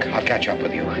the truck. I'll catch up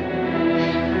with you.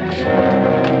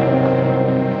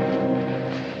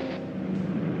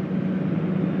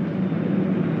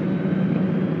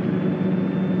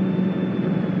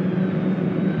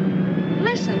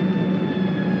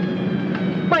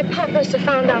 My pop must have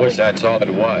found out. I wish that's all it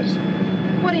was.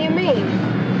 What do you mean?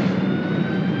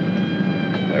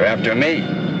 They're after me.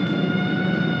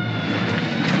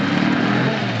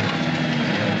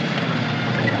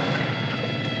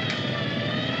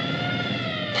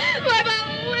 My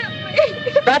mama whipped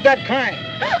me. Stop that crying.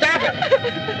 Stop it.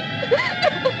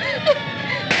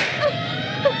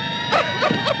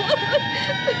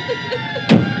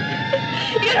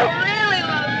 You don't really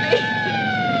love me.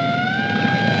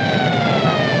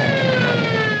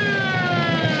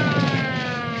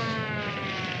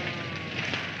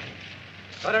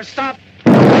 Let her stop.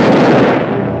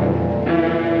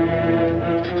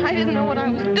 I didn't know what I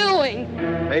was doing.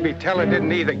 Maybe Teller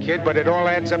didn't either, kid, but it all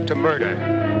adds up to murder.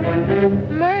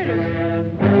 Murder?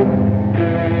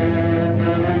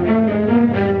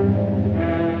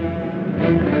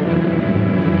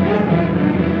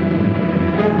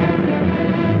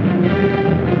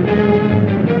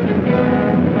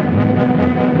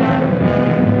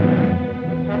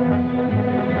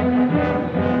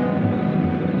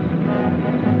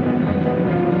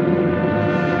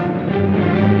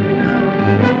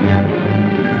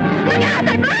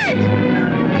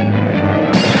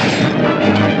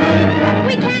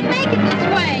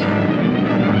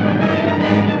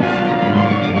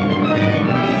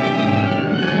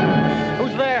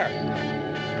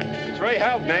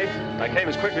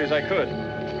 I could.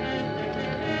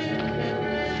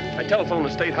 I telephoned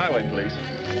the state highway police.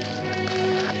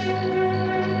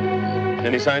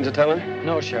 Any signs of telling?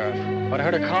 No, Sheriff. But I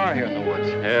heard a car here in the woods.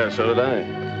 Yeah, so did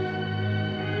I.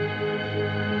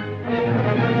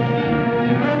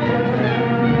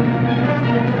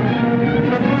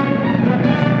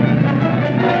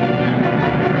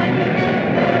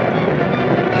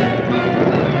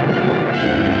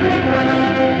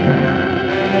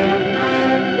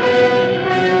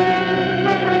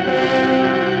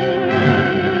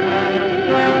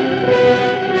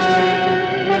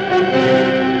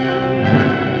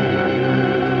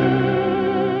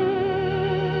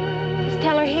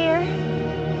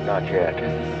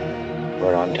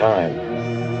 We're on time.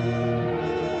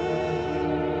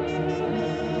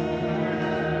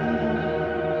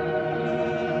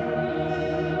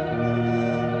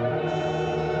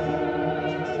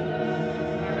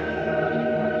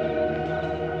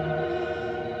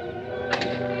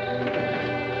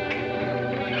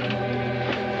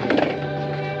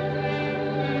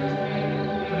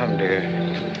 Come, dear.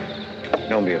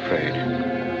 Don't be afraid.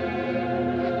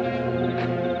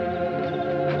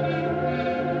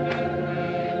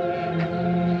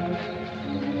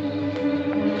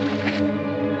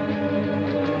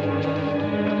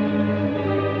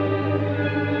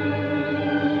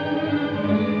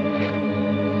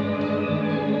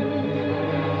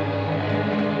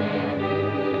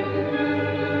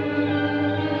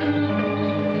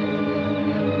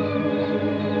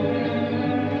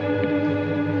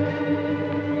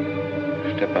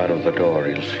 Out of the door,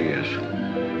 he'll see us.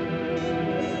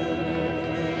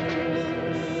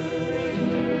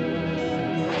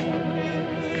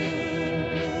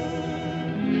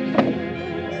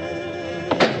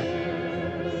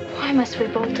 Why must we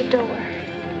bolt the door?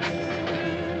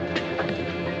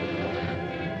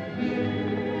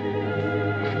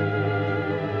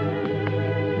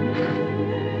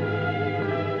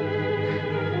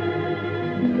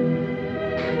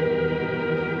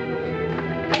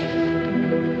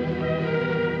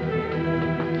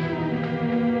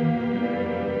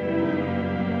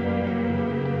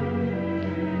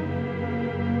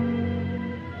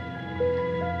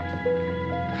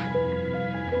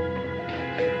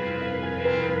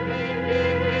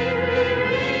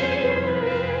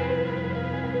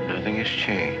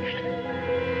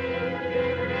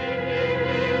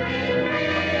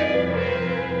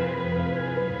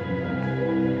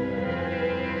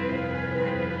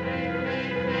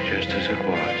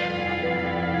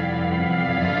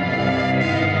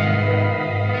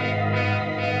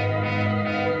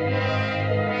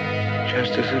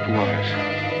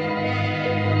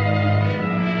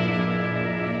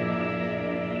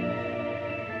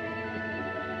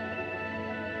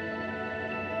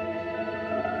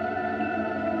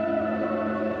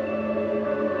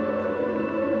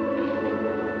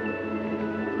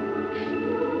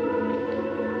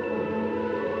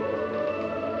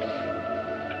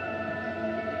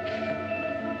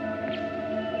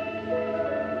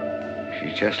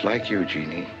 She's just like you,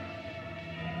 Jeannie.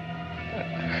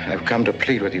 I've come to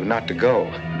plead with you not to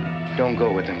go. Don't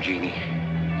go with him, Jeannie.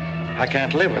 I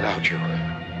can't live without you.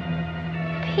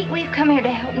 Pete, we've come here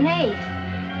to help Nate.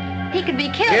 He could be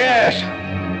killed. Yes!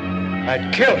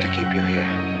 I'd kill to keep you here.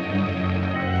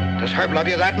 Does Herb love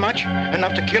you that much?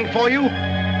 Enough to kill for you?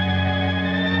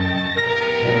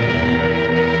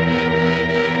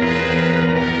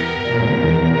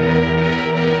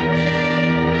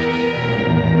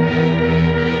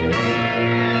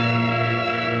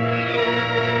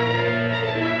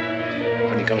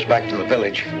 When he comes back from the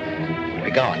village, we'll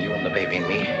be gone, you and the baby and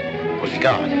me. We'll be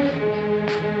gone.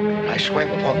 I swear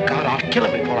before God, I'll kill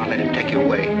him before I let him take you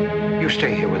away. You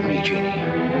stay here with me, Jeannie.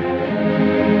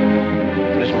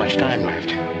 There isn't much time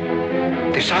left.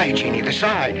 Decide, Jeannie,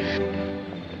 decide.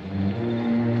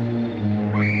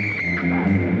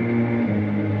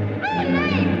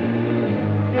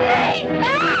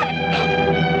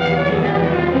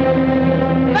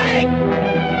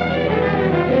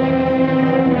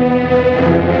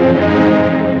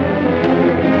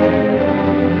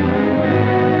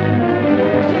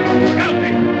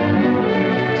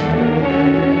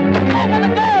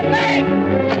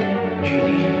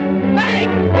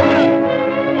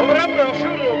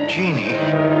 Jeannie.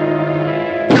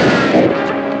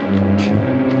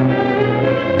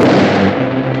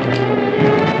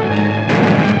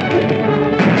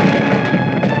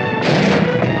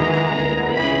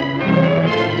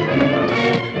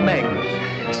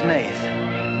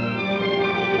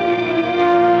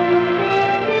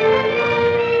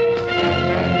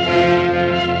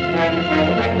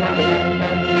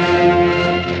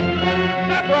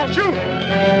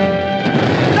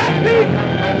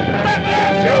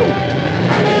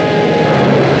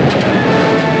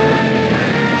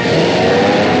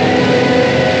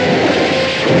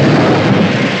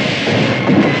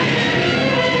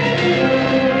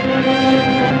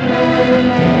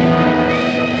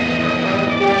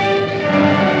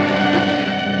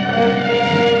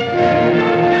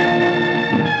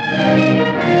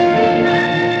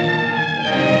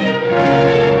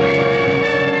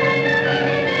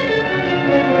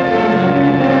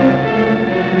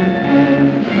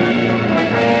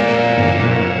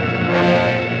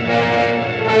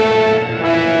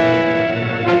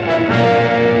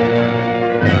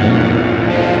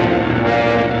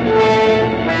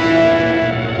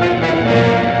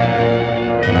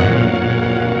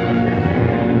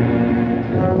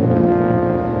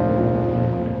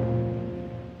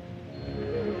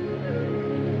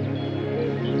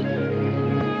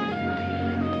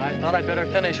 Thought I'd better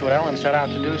finish what Ellen set out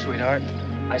to do, sweetheart.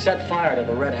 I set fire to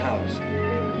the red house.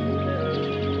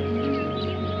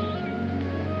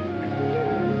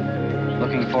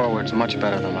 Looking forward's much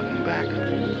better than looking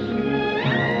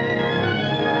back.